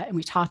offended that, and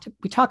we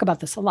talk about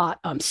this a lot,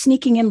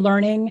 sneaking in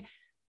learning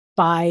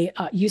by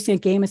using a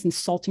game as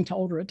insulting to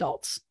older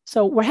adults.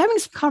 So we're having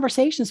some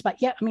conversations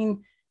about,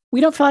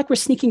 we don't feel like we're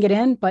sneaking it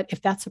in, but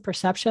if that's a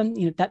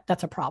perception,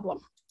 that's a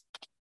problem.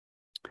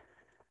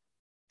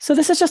 So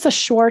this is just a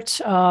short,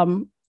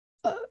 a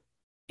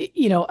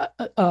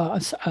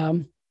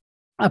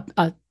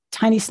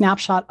tiny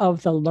snapshot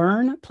of the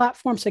Learn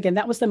platform. So again,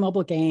 that was the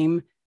mobile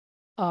game.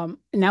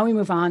 Now we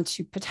move on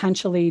to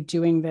potentially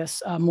doing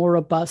this more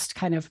robust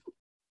kind of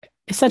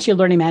essentially a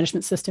learning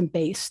management system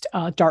based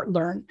Dart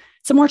Learn.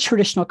 It's a more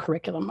traditional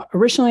curriculum.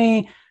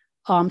 Originally,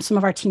 some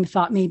of our team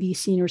thought maybe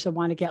seniors would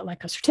want to get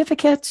like a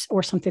certificate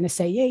or something to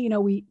say, yeah,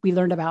 we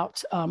learned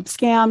about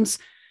scams.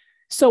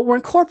 So we're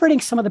incorporating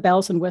some of the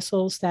bells and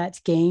whistles that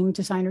game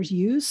designers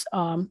use.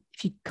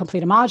 If you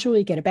complete a module,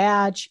 you get a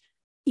badge.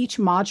 Each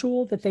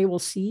module that they will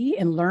see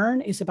and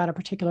learn is about a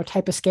particular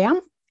type of scam,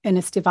 and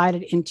it's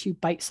divided into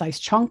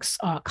bite-sized chunks,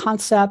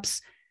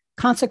 concepts,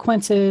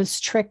 consequences,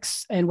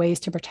 tricks, and ways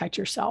to protect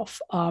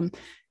yourself.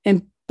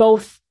 And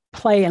both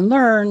play and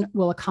learn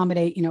will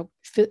accommodate,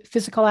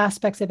 physical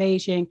aspects of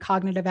aging,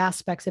 cognitive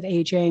aspects of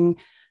aging,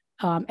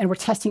 and we're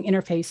testing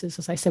interfaces,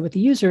 as I said, with the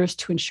users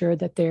to ensure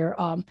that they're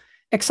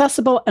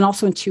accessible and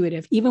also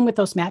intuitive. Even with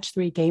those match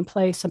 3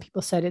 gameplay, some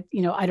people said,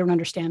 I don't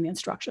understand the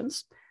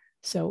instructions.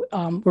 So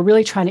we're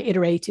really trying to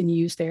iterate and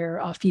use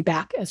their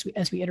feedback as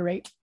we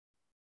iterate.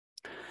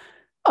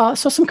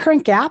 So some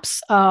current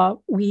gaps.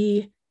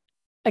 We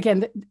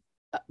again,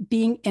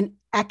 being an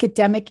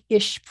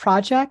academic-ish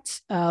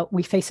project,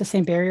 we face the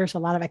same barriers a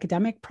lot of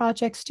academic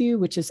projects do,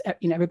 which is,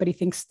 everybody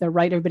thinks they're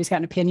right. Everybody's got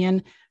an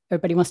opinion.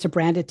 Everybody wants to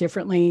brand it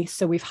differently.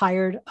 So we've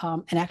hired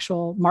an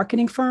actual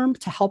marketing firm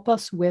to help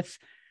us with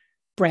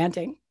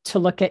branding, to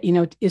look at,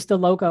 does the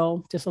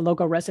logo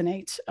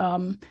resonate?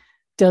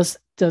 Does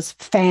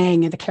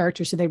Fang and the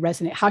characters, do they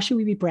resonate? How should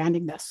we be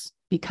branding this?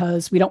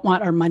 Because we don't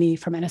want our money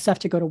from NSF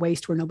to go to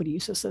waste where nobody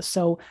uses this.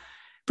 So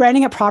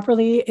branding it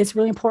properly is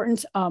really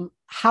important.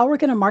 How we're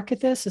going to market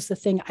this is the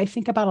thing I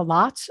think about a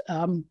lot.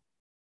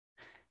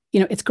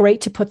 It's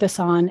great to put this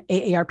on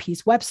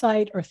AARP's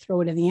website or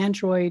throw it in the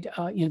Android,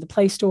 the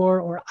Play Store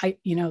or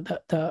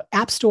the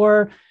App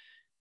Store.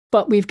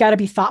 But we've got to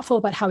be thoughtful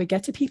about how we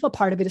get to people.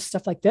 Part of it is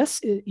stuff like this.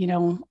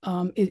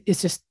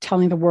 Is just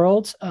telling the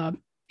world.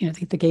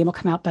 The game will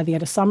come out by the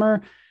end of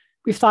summer.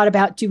 We've thought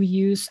about, do we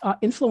use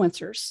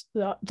influencers?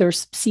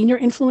 There's senior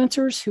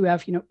influencers who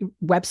have,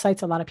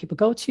 websites a lot of people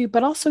go to,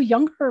 but also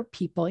younger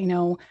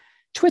people,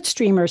 Twitch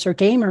streamers or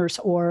gamers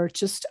or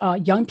just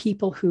young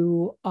people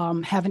who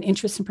have an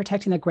interest in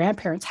protecting their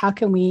grandparents. How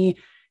can we,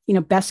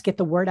 best get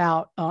the word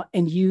out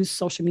and use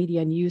social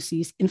media and use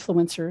these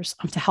influencers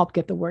to help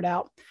get the word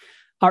out?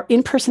 Our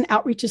in-person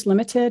outreach is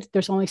limited.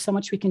 There's only so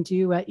much we can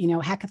do at,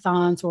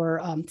 hackathons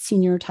or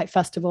senior type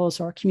festivals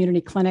or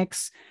community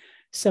clinics.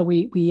 So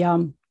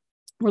we're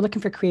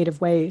looking for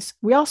creative ways.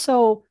 We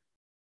also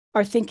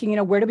are thinking,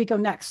 where do we go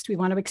next? We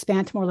want to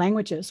expand to more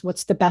languages.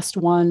 What's the best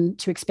one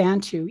to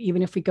expand to?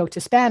 Even if we go to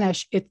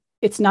Spanish,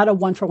 it's not a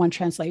one-for-one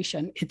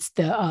translation. It's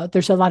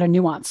there's a lot of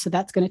nuance. So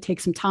that's going to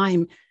take some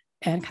time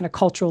and kind of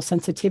cultural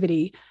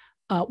sensitivity.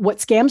 What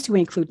scams do we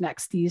include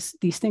next? These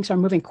things are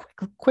moving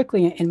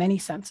quickly in many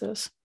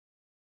senses.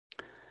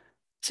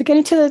 So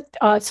getting to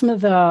some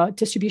of the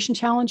distribution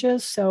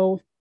challenges.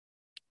 So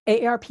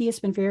AARP has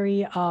been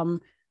very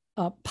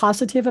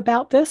positive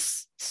about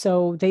this.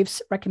 So they've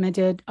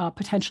recommended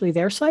potentially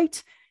their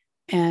site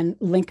and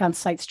link on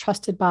sites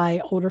trusted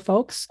by older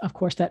folks, of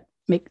course, they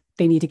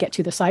need to get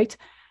to the site.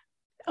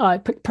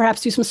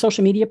 Perhaps do some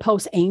social media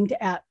posts aimed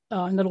at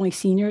not only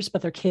seniors,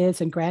 but their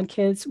kids and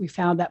grandkids. We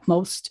found that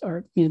most,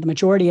 or the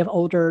majority of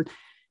older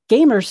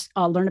gamers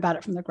learn about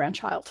it from their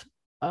grandchild.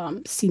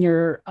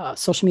 Senior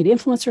social media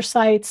influencer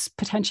sites,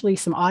 potentially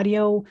some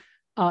audio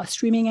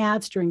streaming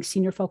ads during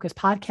senior focused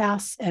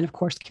podcasts, and of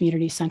course,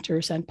 community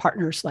centers and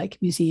partners like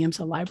museums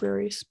and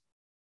libraries.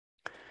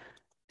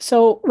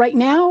 So right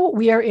now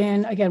we are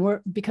in, again,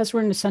 because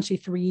we're in essentially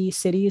 3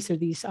 cities, or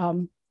these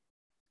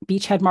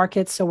beachhead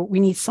markets. So we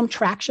need some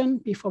traction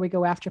before we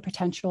go after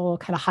potential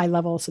kind of high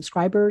level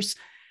subscribers.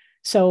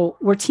 So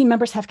where team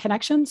members have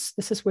connections,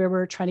 this is where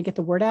we're trying to get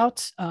the word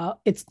out.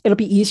 It'll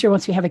be easier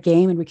once we have a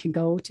game and we can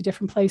go to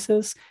different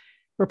places.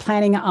 We're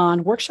planning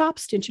on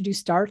workshops to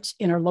introduce Dart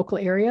in our local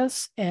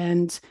areas.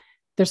 And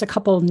there's a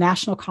couple of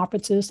national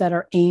conferences that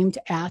are aimed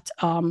at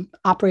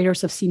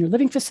operators of senior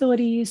living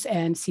facilities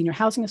and senior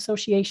housing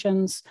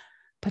associations,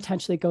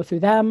 potentially go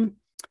through them.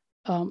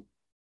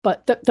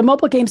 But the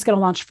mobile game is going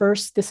to launch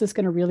first. This is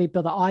going to really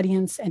build an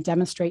audience and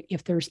demonstrate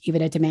if there's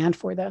even a demand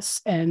for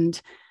this. And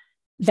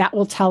that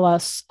will tell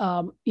us,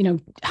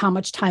 how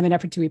much time and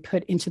effort do we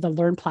put into the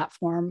Learn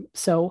platform.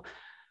 So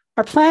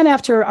our plan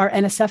after our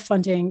NSF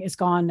funding is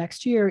gone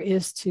next year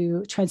is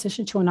to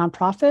transition to a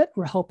nonprofit.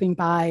 We're hoping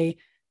by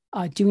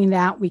doing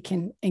that, we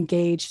can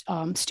engage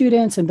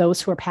students and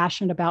those who are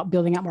passionate about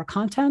building out more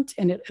content,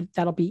 and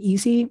that'll be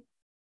easy.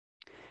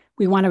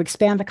 We want to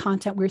expand the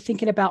content. We're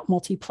thinking about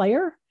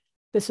multiplayer.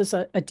 This is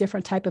a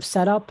different type of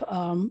setup,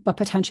 but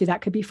potentially that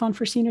could be fun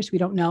for seniors. We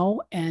don't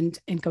know, and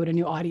go to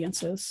new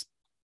audiences.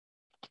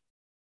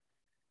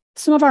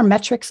 Some of our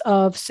metrics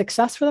of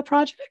success for the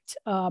project,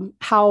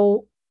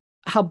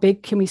 how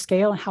big can we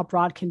scale and how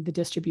broad can the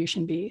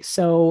distribution be?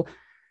 So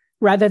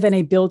rather than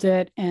a build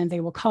it and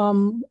they will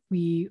come,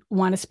 we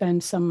want to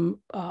spend some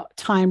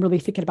time really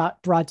thinking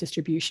about broad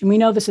distribution. We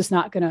know this is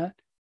not going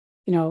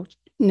to,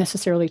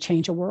 necessarily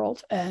change a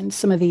world. And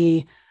some of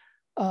the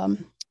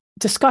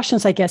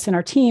discussions, I guess, in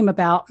our team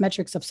about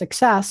metrics of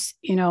success,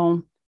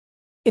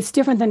 it's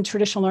different than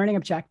traditional learning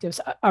objectives.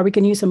 Are we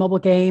going to use a mobile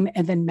game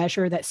and then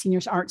measure that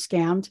seniors aren't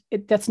scammed?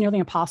 That's nearly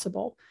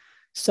impossible.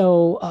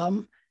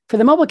 So for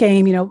the mobile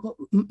game,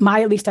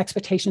 my at least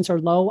expectations are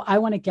low. I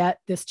want to get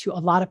this to a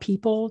lot of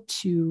people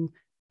to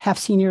have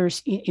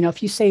seniors,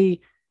 if you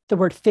say the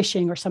word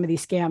phishing or some of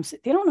these scams,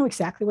 they don't know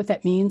exactly what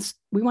that means.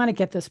 We want to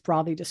get this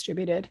broadly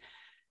distributed.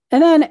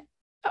 And then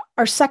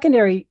our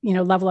secondary,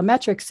 level of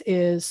metrics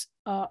is,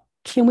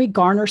 can we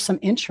garner some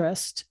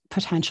interest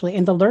potentially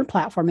in the Learn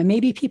platform? And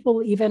maybe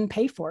people even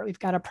pay for it. We've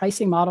got a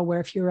pricing model where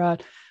if you're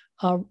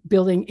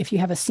if you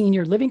have a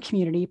senior living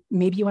community,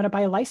 maybe you want to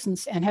buy a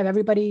license and have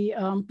everybody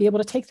be able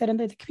to take that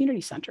into the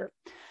community center.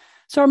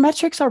 So our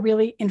metrics are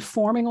really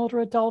informing older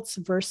adults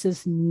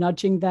versus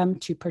nudging them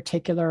to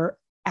particular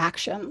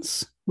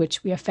actions,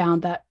 which we have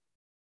found that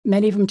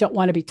many of them don't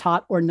want to be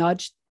taught or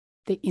nudged.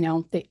 They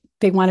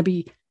want to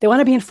be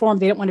informed.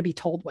 They don't want to be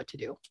told what to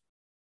do.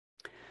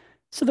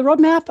 So the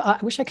roadmap, I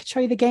wish I could show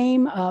you the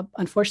game.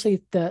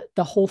 Unfortunately,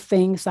 the whole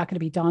thing is not going to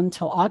be done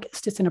until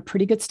August. It's in a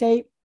pretty good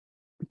state,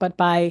 but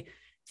by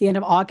the end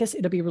of August,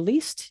 it'll be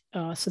released.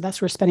 So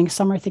that's where we're spending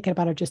summer thinking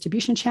about our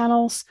distribution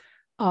channels.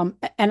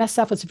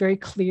 NSF was very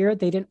clear.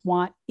 They didn't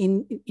want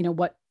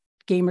what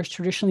gamers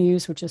traditionally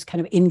use, which is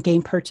kind of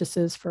in-game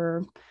purchases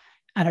for,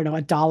 I don't know,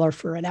 $1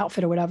 for an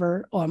outfit or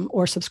whatever,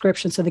 or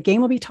subscription. So the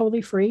game will be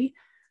totally free.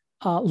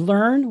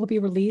 Learn will be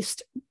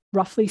released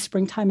roughly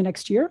springtime of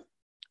next year.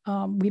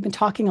 We've been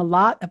talking a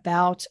lot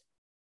about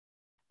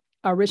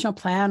our original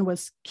plan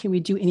was, can we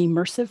do an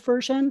immersive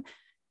version,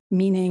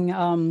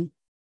 meaning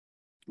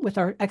with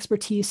our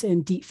expertise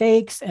in deep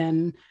fakes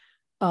and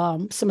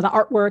some of the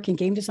artwork and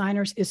game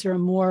designers, is there a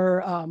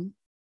more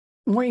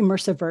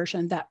immersive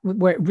version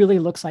where it really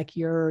looks like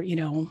you're,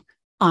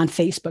 on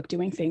Facebook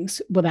doing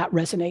things? Will that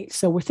resonate?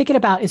 So we're thinking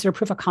about, is there a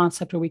proof of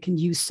concept where we can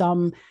use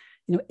some,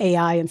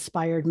 AI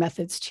inspired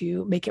methods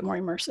to make it more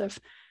immersive?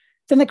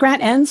 Then the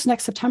grant ends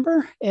next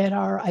September, and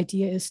our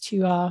idea is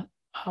to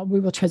we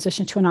will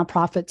transition to a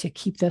nonprofit to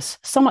keep this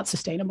somewhat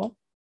sustainable.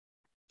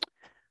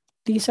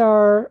 This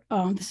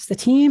is the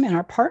team and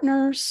our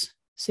partners.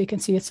 So you can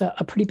see it's a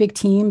pretty big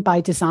team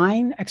by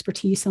design,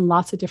 expertise in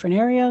lots of different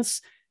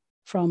areas,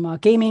 from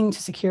gaming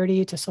to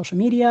security to social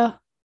media.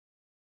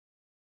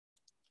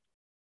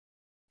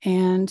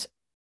 And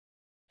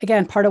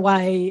again, part of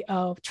why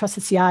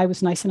Trusted CI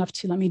was nice enough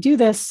to let me do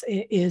this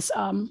is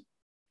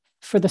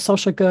for the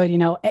social good.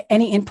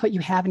 Any input you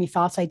have, any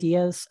thoughts,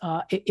 ideas,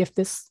 if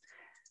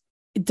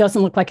it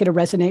doesn't look like it'll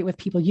resonate with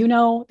people,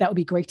 that would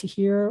be great to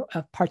hear.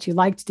 Parts you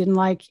liked, didn't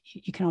like,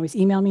 you can always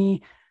email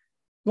me.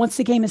 Once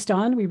the game is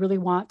done, we really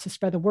want to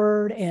spread the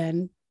word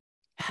and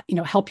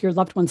help your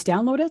loved ones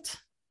download it.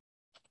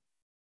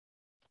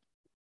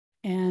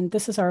 And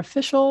this is our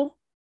official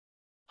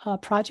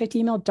project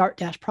email,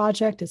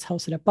 Dart-Project. It's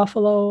hosted at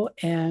Buffalo,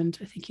 and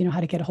I think you know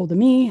how to get a hold of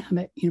me. I'm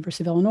at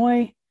University of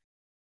Illinois.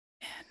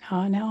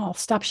 And now I'll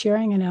stop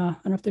sharing, and I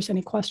don't know if there's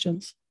any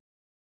questions.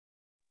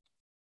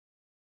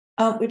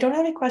 We don't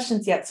have any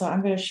questions yet, so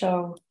I'm going to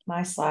show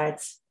my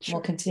slides. Sure.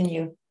 We'll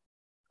continue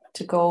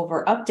to go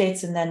over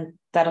updates, and then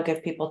that'll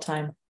give people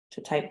time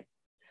to type.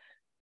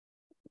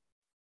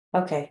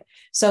 Okay,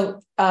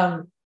 so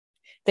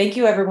thank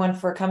you everyone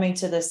for coming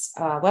to this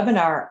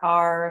webinar.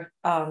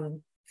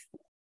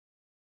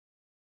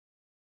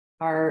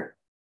 Our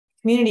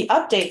community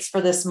updates for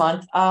this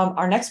month.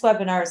 Our next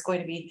webinar is going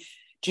to be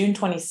June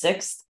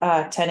 26th,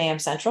 10 a.m.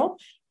 Central,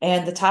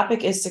 and the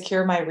topic is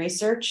Secure My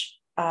Research.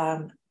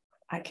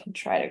 I can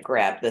try to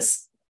grab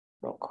this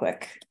real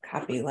quick,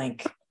 copy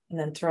link, and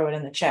then throw it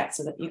in the chat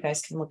so that you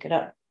guys can look it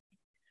up.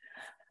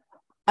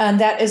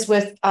 And that is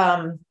with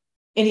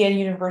Indiana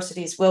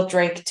University's Will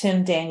Drake,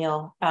 Tim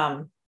Daniel,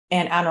 and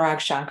Anurag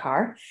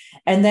Shankar.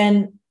 And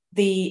then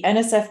the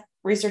NSF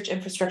Research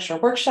Infrastructure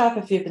Workshop,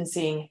 if you've been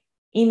seeing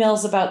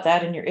emails about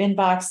that in your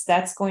inbox,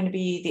 that's going to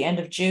be the end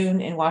of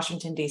June in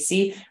Washington,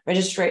 D.C.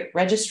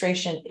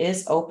 Registration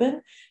is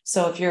open.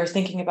 So if you're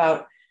thinking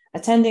about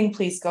attending,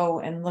 please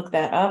go and look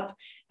that up.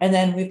 And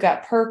then we've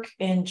got PERC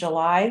in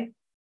July,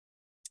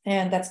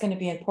 and that's going to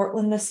be in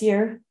Portland this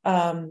year.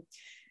 The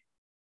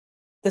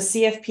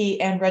CFP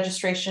and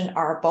registration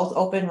are both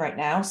open right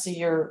now, so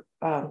you're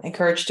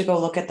encouraged to go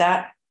look at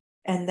that.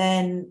 And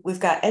then we've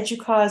got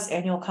EDUCAUSE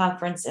annual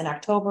conference in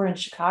October in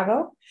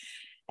Chicago.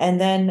 And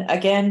then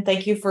again,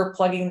 thank you for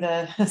plugging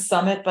the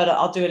summit, but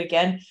I'll do it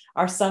again.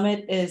 Our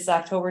summit is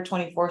October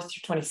 24th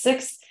through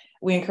 26th.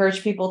 We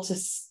encourage people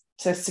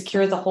to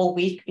secure the whole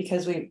week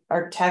because we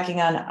are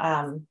tacking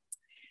on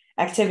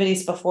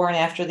activities before and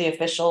after the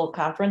official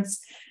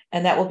conference,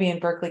 and that will be in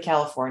Berkeley,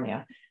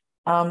 California.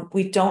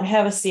 We don't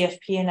have a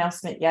CFP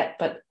announcement yet,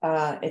 but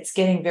it's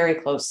getting very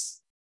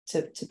close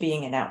to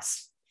being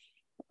announced.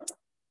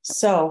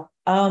 So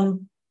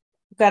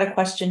we've got a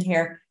question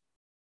here.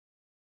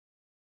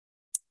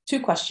 Two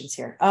questions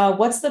here.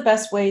 What's the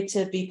best way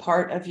to be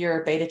part of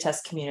your beta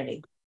test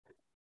community?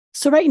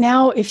 So right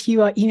now, if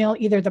you email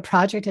either the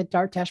project at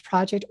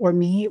Dart-Project or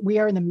me, we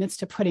are in the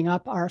midst of putting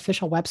up our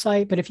official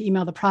website. But if you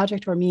email the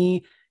project or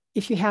me,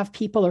 if you have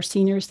people or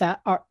seniors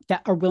that are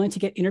willing to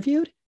get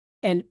interviewed,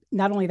 and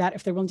not only that,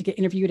 if they're willing to get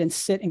interviewed and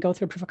sit and go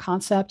through a proof of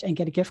concept and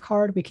get a gift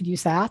card, we could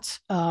use that.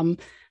 But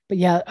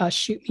yeah,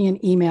 shoot me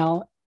an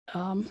email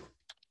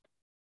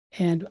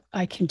and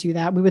I can do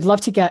that. We would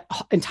love to get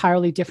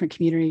entirely different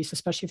communities,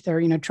 especially if they're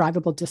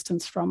drivable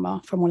distance from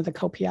one of the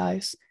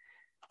co-PIs.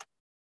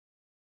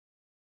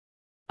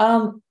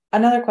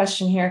 Another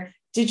question here.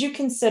 Did you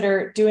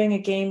consider doing a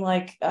game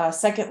like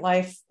Second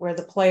Life where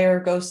the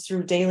player goes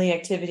through daily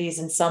activities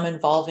and some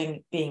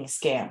involving being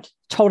scammed?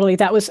 Totally.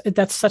 That's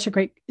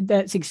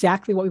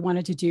exactly what we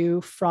wanted to do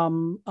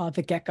from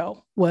the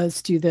get-go,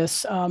 was do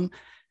this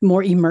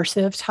more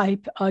immersive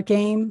type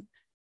game.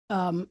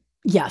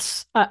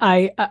 Yes,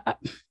 I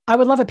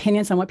would love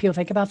opinions on what people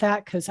think about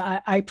that, because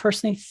I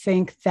personally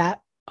think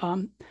that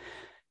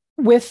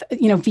with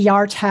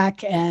VR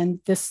tech and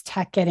this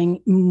tech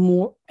getting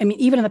more, I mean,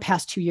 even in the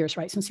past 2 years,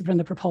 right, since we put in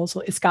the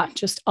proposal, it's gotten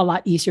just a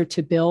lot easier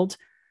to build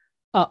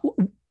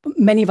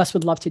many of us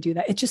would love to do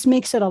that. It just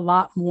makes it a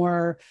lot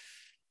more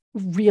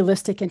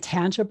realistic and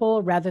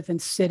tangible rather than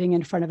sitting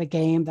in front of a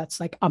game that's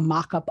like a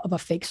mock-up of a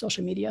fake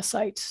social media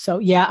site. So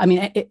yeah, I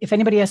mean, if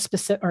anybody has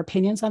specific or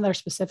opinions on their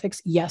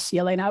specifics, yes,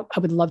 Yelena, I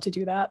would love to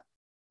do that.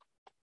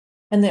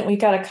 And then we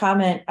got a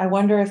comment. I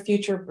wonder if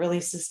future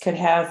releases could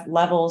have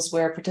levels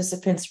where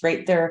participants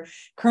rate their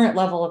current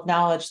level of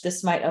knowledge.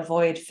 This might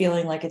avoid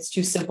feeling like it's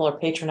too simple or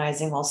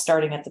patronizing while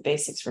starting at the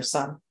basics for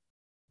some.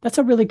 That's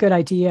a really good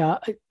idea.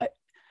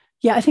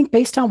 Yeah, I think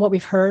based on what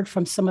we've heard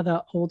from some of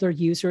the older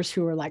users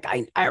who are like,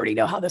 I already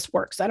know how this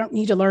works. I don't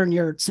need to learn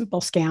your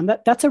simple scam.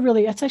 That's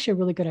actually a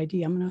really good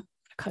idea. I'm going to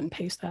cut and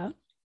paste that.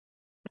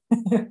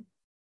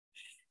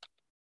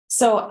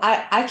 So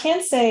I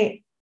can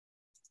say,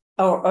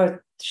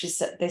 or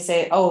they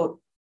say, or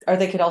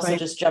they could also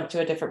just jump to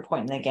a different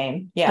point in the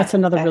game. Yeah, that's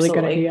another really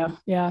good idea.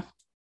 Yeah.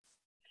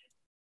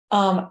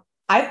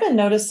 I've been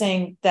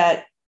noticing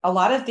that a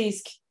lot of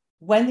these,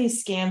 when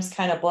these scams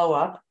kind of blow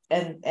up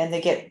and they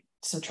get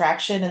some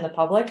traction in the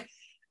public,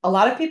 a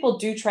lot of people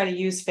do try to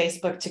use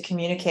Facebook to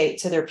communicate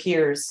to their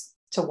peers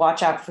to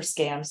watch out for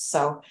scams.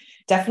 So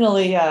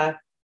definitely,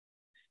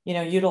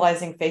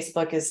 utilizing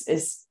Facebook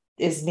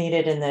is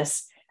needed in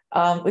this.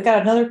 We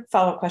got another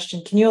follow-up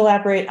question. Can you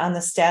elaborate on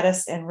the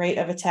status and rate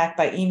of attack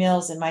by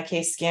emails? In my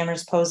case,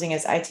 scammers posing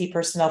as IT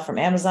personnel from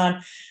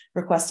Amazon,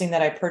 requesting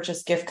that I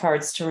purchase gift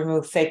cards to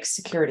remove fake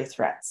security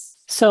threats.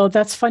 So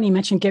that's funny you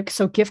mentioned gift.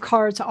 So gift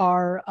cards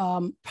are,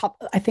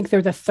 I think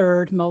they're the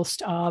third most,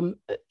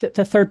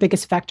 the third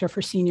biggest vector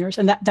for seniors.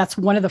 And that's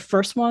one of the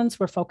first ones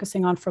we're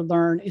focusing on for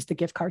Learn is the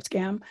gift card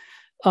scam.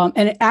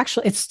 And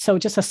it's so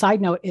just a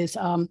side note is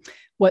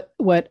what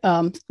one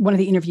of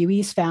the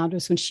interviewees found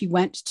was when she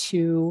went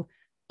to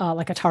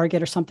like a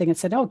Target or something and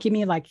said, oh, give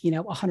me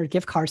 100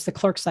 gift cards. The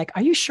clerk's like,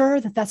 are you sure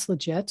that that's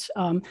legit?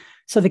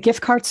 So the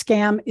gift card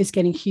scam is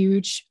getting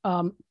huge.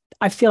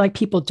 I feel like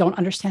people don't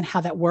understand how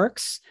that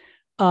works.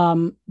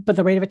 But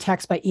the rate of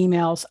attacks by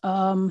emails,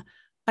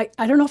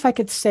 I don't know if I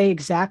could say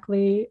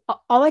exactly.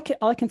 All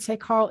I can say,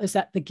 Carl, is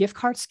that the gift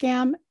card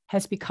scam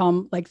has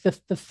become like the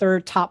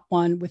third top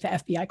one with the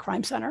FBI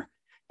Crime Center.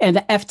 And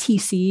the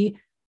FTC,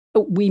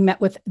 we met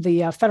with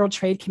the Federal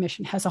Trade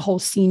Commission, has a whole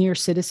senior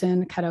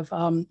citizen kind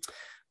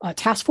of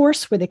task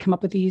force where they come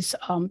up with these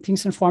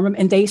things to inform them.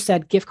 And they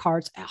said gift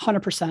cards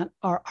 100%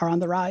 are on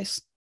the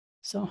rise.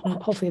 So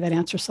hopefully that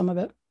answers some of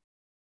it.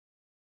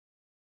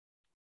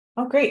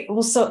 Oh, great.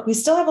 Well, so we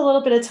still have a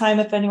little bit of time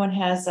if anyone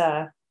has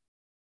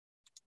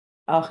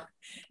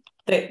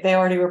they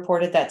already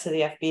reported that to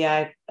the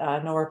FBI,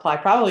 no reply,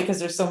 probably because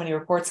there's so many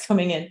reports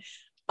coming in.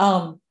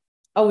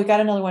 We got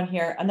another one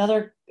here.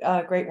 Another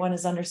great one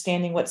is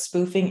understanding what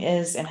spoofing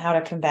is and how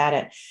to combat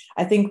it.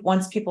 I think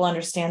once people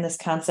understand this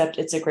concept,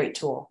 it's a great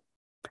tool.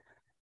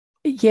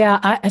 Yeah,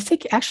 I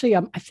think actually,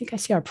 I think I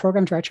see our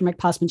program director, Mike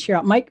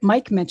Pasmanchira.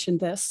 Mike mentioned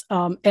this,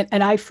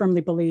 and I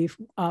firmly believe,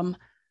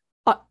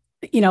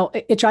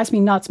 it drives me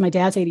nuts. My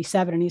dad's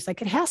 87 and he's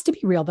like, it has to be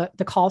real.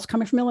 The call's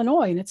coming from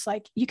Illinois. And it's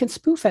like, you can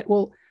spoof it.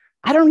 Well,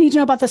 I don't need to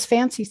know about this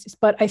fancy,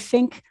 but I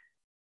think,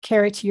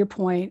 Carrie, to your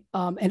point,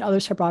 and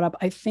others have brought up,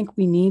 I think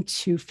we need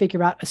to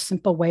figure out a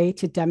simple way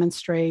to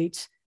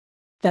demonstrate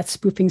that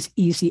spoofing's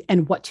easy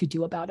and what to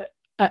do about it.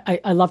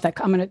 I love that.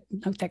 I'm going to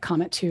note that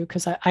comment too,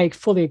 because I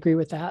fully agree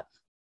with that.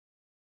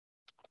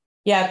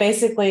 Yeah,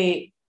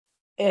 basically,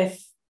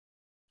 if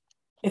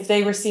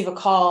they receive a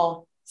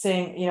call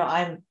saying,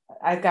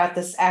 I've got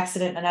this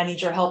accident and I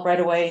need your help right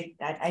away.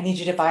 I need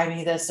you to buy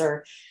me this,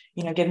 or,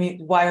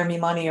 wire me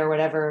money or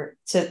whatever,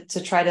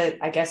 to try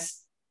to, I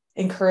guess,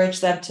 encourage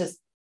them to,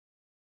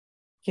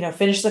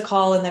 finish the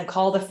call and then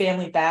call the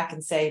family back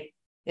and say,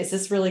 is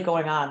this really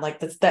going on? Like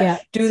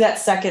do that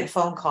second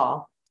phone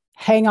call.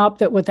 Hang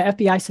up. What the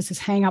FBI says is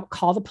hang up,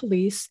 call the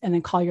police, and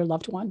then call your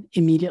loved one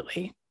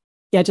immediately.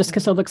 Yeah, just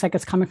because it looks like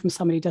it's coming from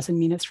somebody doesn't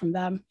mean it's from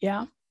them.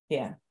 Yeah.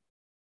 Yeah.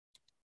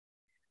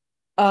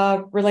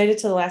 Related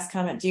to the last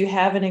comment, do you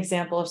have an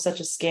example of such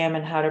a scam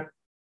and how to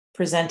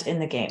present in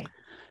the game?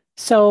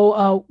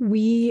 So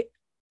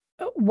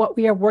what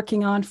we are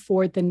working on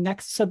for the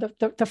next, so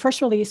the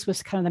first release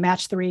was kind of the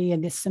match 3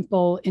 and this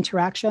simple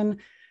interaction.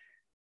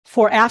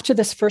 For after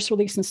this first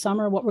release in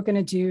summer, what we're going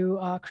to do,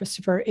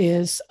 Christopher,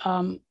 is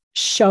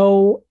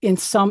show in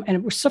some,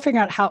 and we're still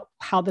figuring out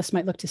how this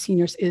might look to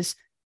seniors, is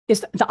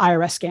the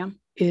IRS scam.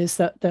 Is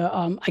the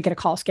I get a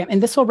call scam.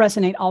 And this will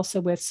resonate also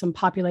with some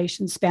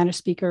population Spanish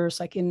speakers,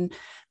 like in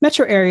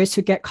metro areas,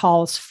 who get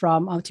calls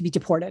from to be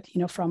deported,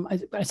 from,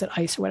 I said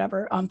ICE or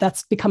whatever.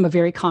 That's become a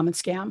very common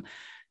scam.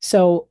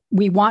 So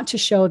we want to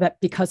show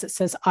that because it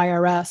says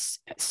IRS,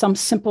 some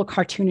simple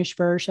cartoonish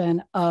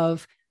version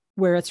of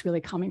where it's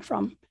really coming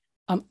from.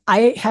 I'm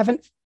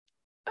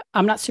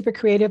not super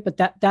creative, but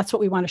that's what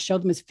we want to show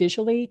them is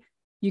visually.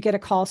 You get a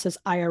call says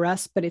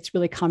IRS, but it's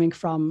really coming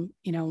from,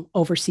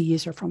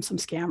 overseas or from some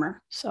scammer.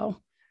 So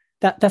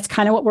that's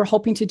kind of what we're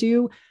hoping to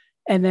do.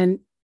 And then,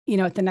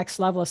 at the next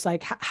level, it's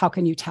like, how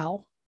can you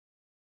tell?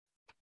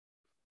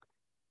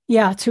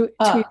 Yeah, to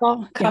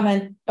evolve.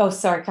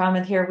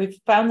 Comment here. We've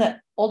found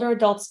that older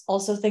adults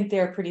also think they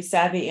are pretty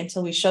savvy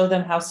until we show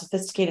them how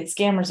sophisticated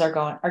scammers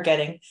are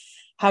getting.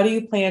 How do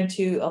you plan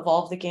to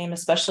evolve the game,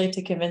 especially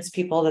to convince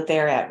people that they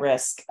are at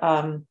risk?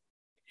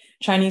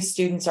 Chinese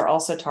students are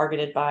also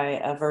targeted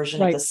by a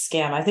version of the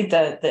scam. I think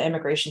the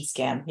immigration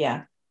scam.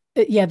 Yeah.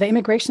 Yeah, the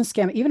immigration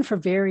scam, even for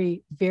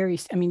very, very,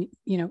 I mean,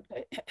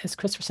 as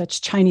Christopher said,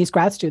 Chinese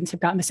grad students have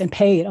gotten this and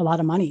paid a lot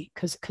of money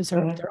because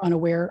they're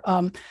unaware.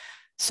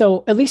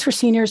 So at least for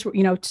seniors,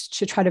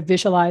 to try to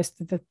visualize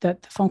that the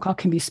phone call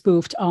can be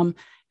spoofed.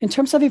 In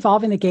terms of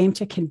evolving the game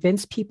to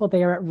convince people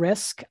they are at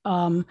risk,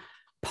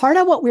 part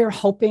of what we're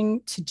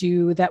hoping to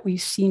do that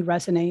we've seen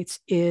resonates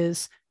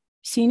is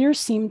seniors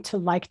seem to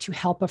like to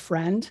help a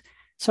friend.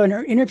 So in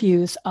our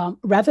interviews,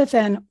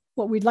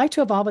 what we'd like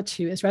to evolve it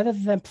to is rather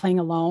than playing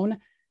alone,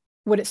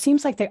 what it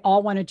seems like they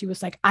all want to do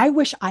is like, I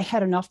wish I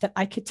had enough that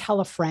I could tell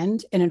a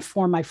friend and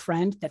inform my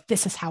friend that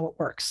this is how it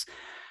works.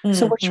 Mm-hmm.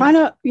 So we're trying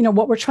to,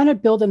 what we're trying to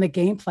build in the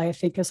gameplay, I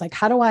think, is like,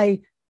 how do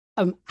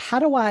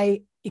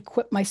I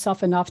equip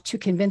myself enough to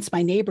convince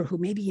my neighbor who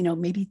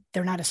maybe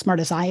they're not as smart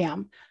as I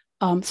am.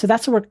 So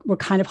that's what we're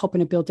kind of hoping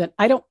to build it.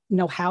 I don't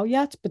know how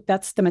yet, but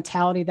that's the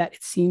mentality that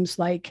it seems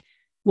like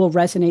will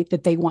resonate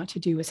that they want to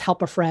do, is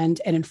help a friend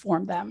and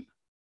inform them.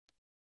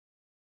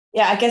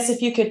 Yeah, I guess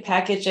if you could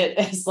package it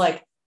as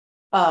like,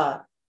 we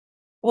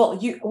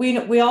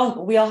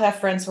all have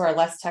friends who are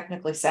less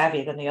technically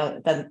savvy than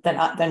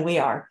we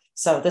are.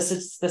 So this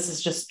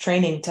is just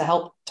training to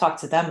help talk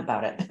to them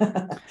about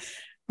it.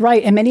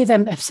 Right. And many of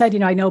them have said,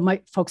 I know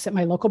my folks at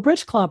my local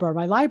bridge club or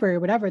my library or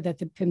whatever that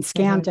have been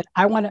scammed.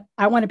 Mm-hmm. And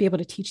I want to be able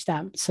to teach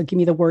them. So give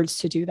me the words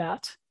to do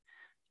that.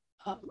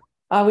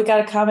 We got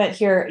a comment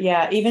here.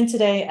 Yeah, even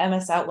today,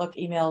 MS Outlook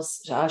emails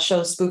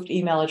show spoofed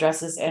email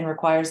addresses and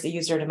requires the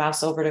user to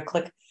mouse over to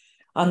click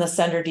on the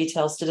sender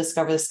details to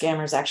discover the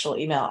scammer's actual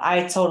email.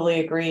 I totally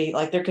agree.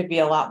 Like there could be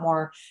a lot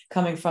more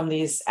coming from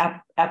these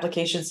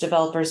applications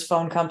developers,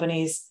 phone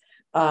companies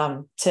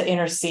to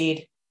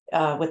intercede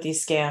with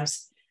these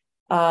scams.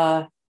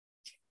 And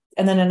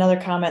then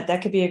another comment,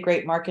 that could be a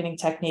great marketing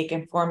technique.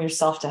 Inform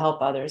yourself to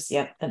help others.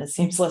 Yep. Then it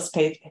seems less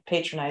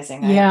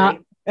patronizing. Yeah. I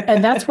agree.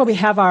 And that's where we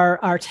have our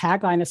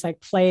tagline is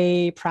like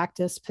play,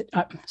 practice.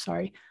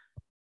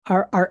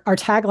 Our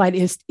tagline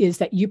is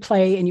that you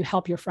play and you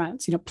help your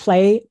friends,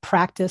 play,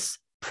 practice,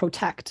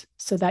 protect,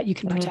 so that you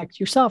can protect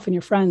yourself and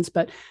your friends.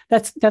 But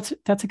that's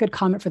a good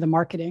comment for the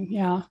marketing.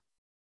 Yeah.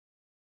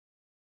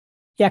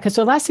 Yeah. Cause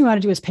the last thing we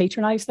want to do is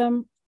patronize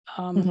them.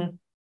 And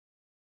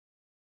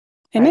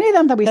many of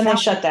them that we found, they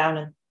shut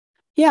down.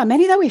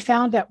 Many that we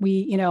found that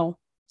we,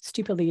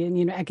 stupidly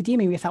in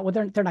academia, we thought, well,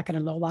 they're not going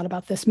to know a lot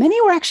about this.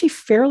 Many were actually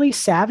fairly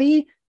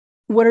savvy.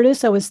 What it is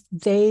though is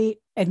they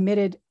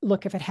admitted,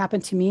 look, if it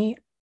happened to me,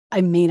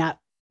 I may not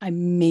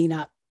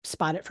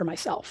spot it for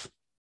myself.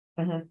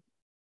 Mm-hmm.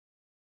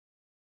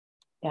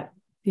 Yeah.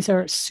 These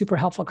are super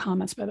helpful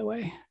comments, by the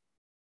way.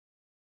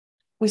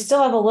 We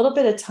still have a little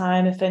bit of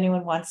time if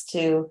anyone wants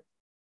to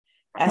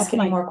ask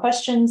any more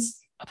questions.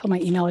 I'll put my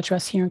email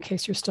address here in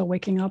case you're still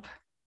waking up.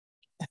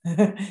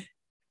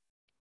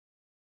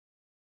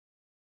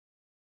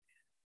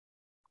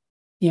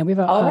 Yeah, we have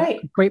a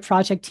great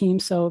project team.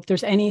 So if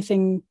there's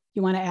anything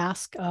you want to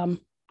ask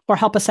or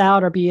help us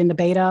out or be in the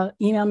beta,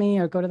 email me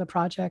or go to the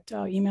project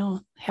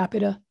email. Happy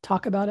to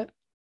talk about it.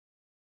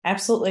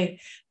 Absolutely.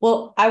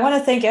 Well, I want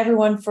to thank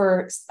everyone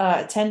for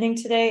attending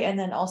today and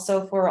then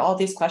also for all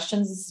these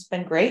questions. This has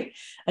been great.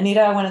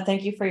 Anita, I want to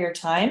thank you for your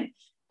time.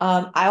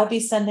 I'll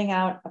be sending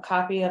out a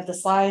copy of the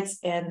slides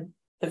and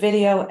the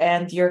video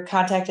and your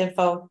contact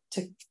info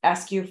to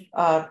ask you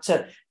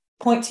to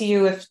point to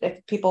you if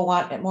people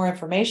want more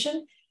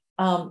information.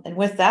 And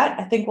with that,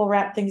 I think we'll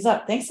wrap things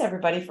up. Thanks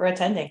everybody for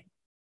attending.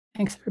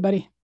 Thanks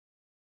everybody.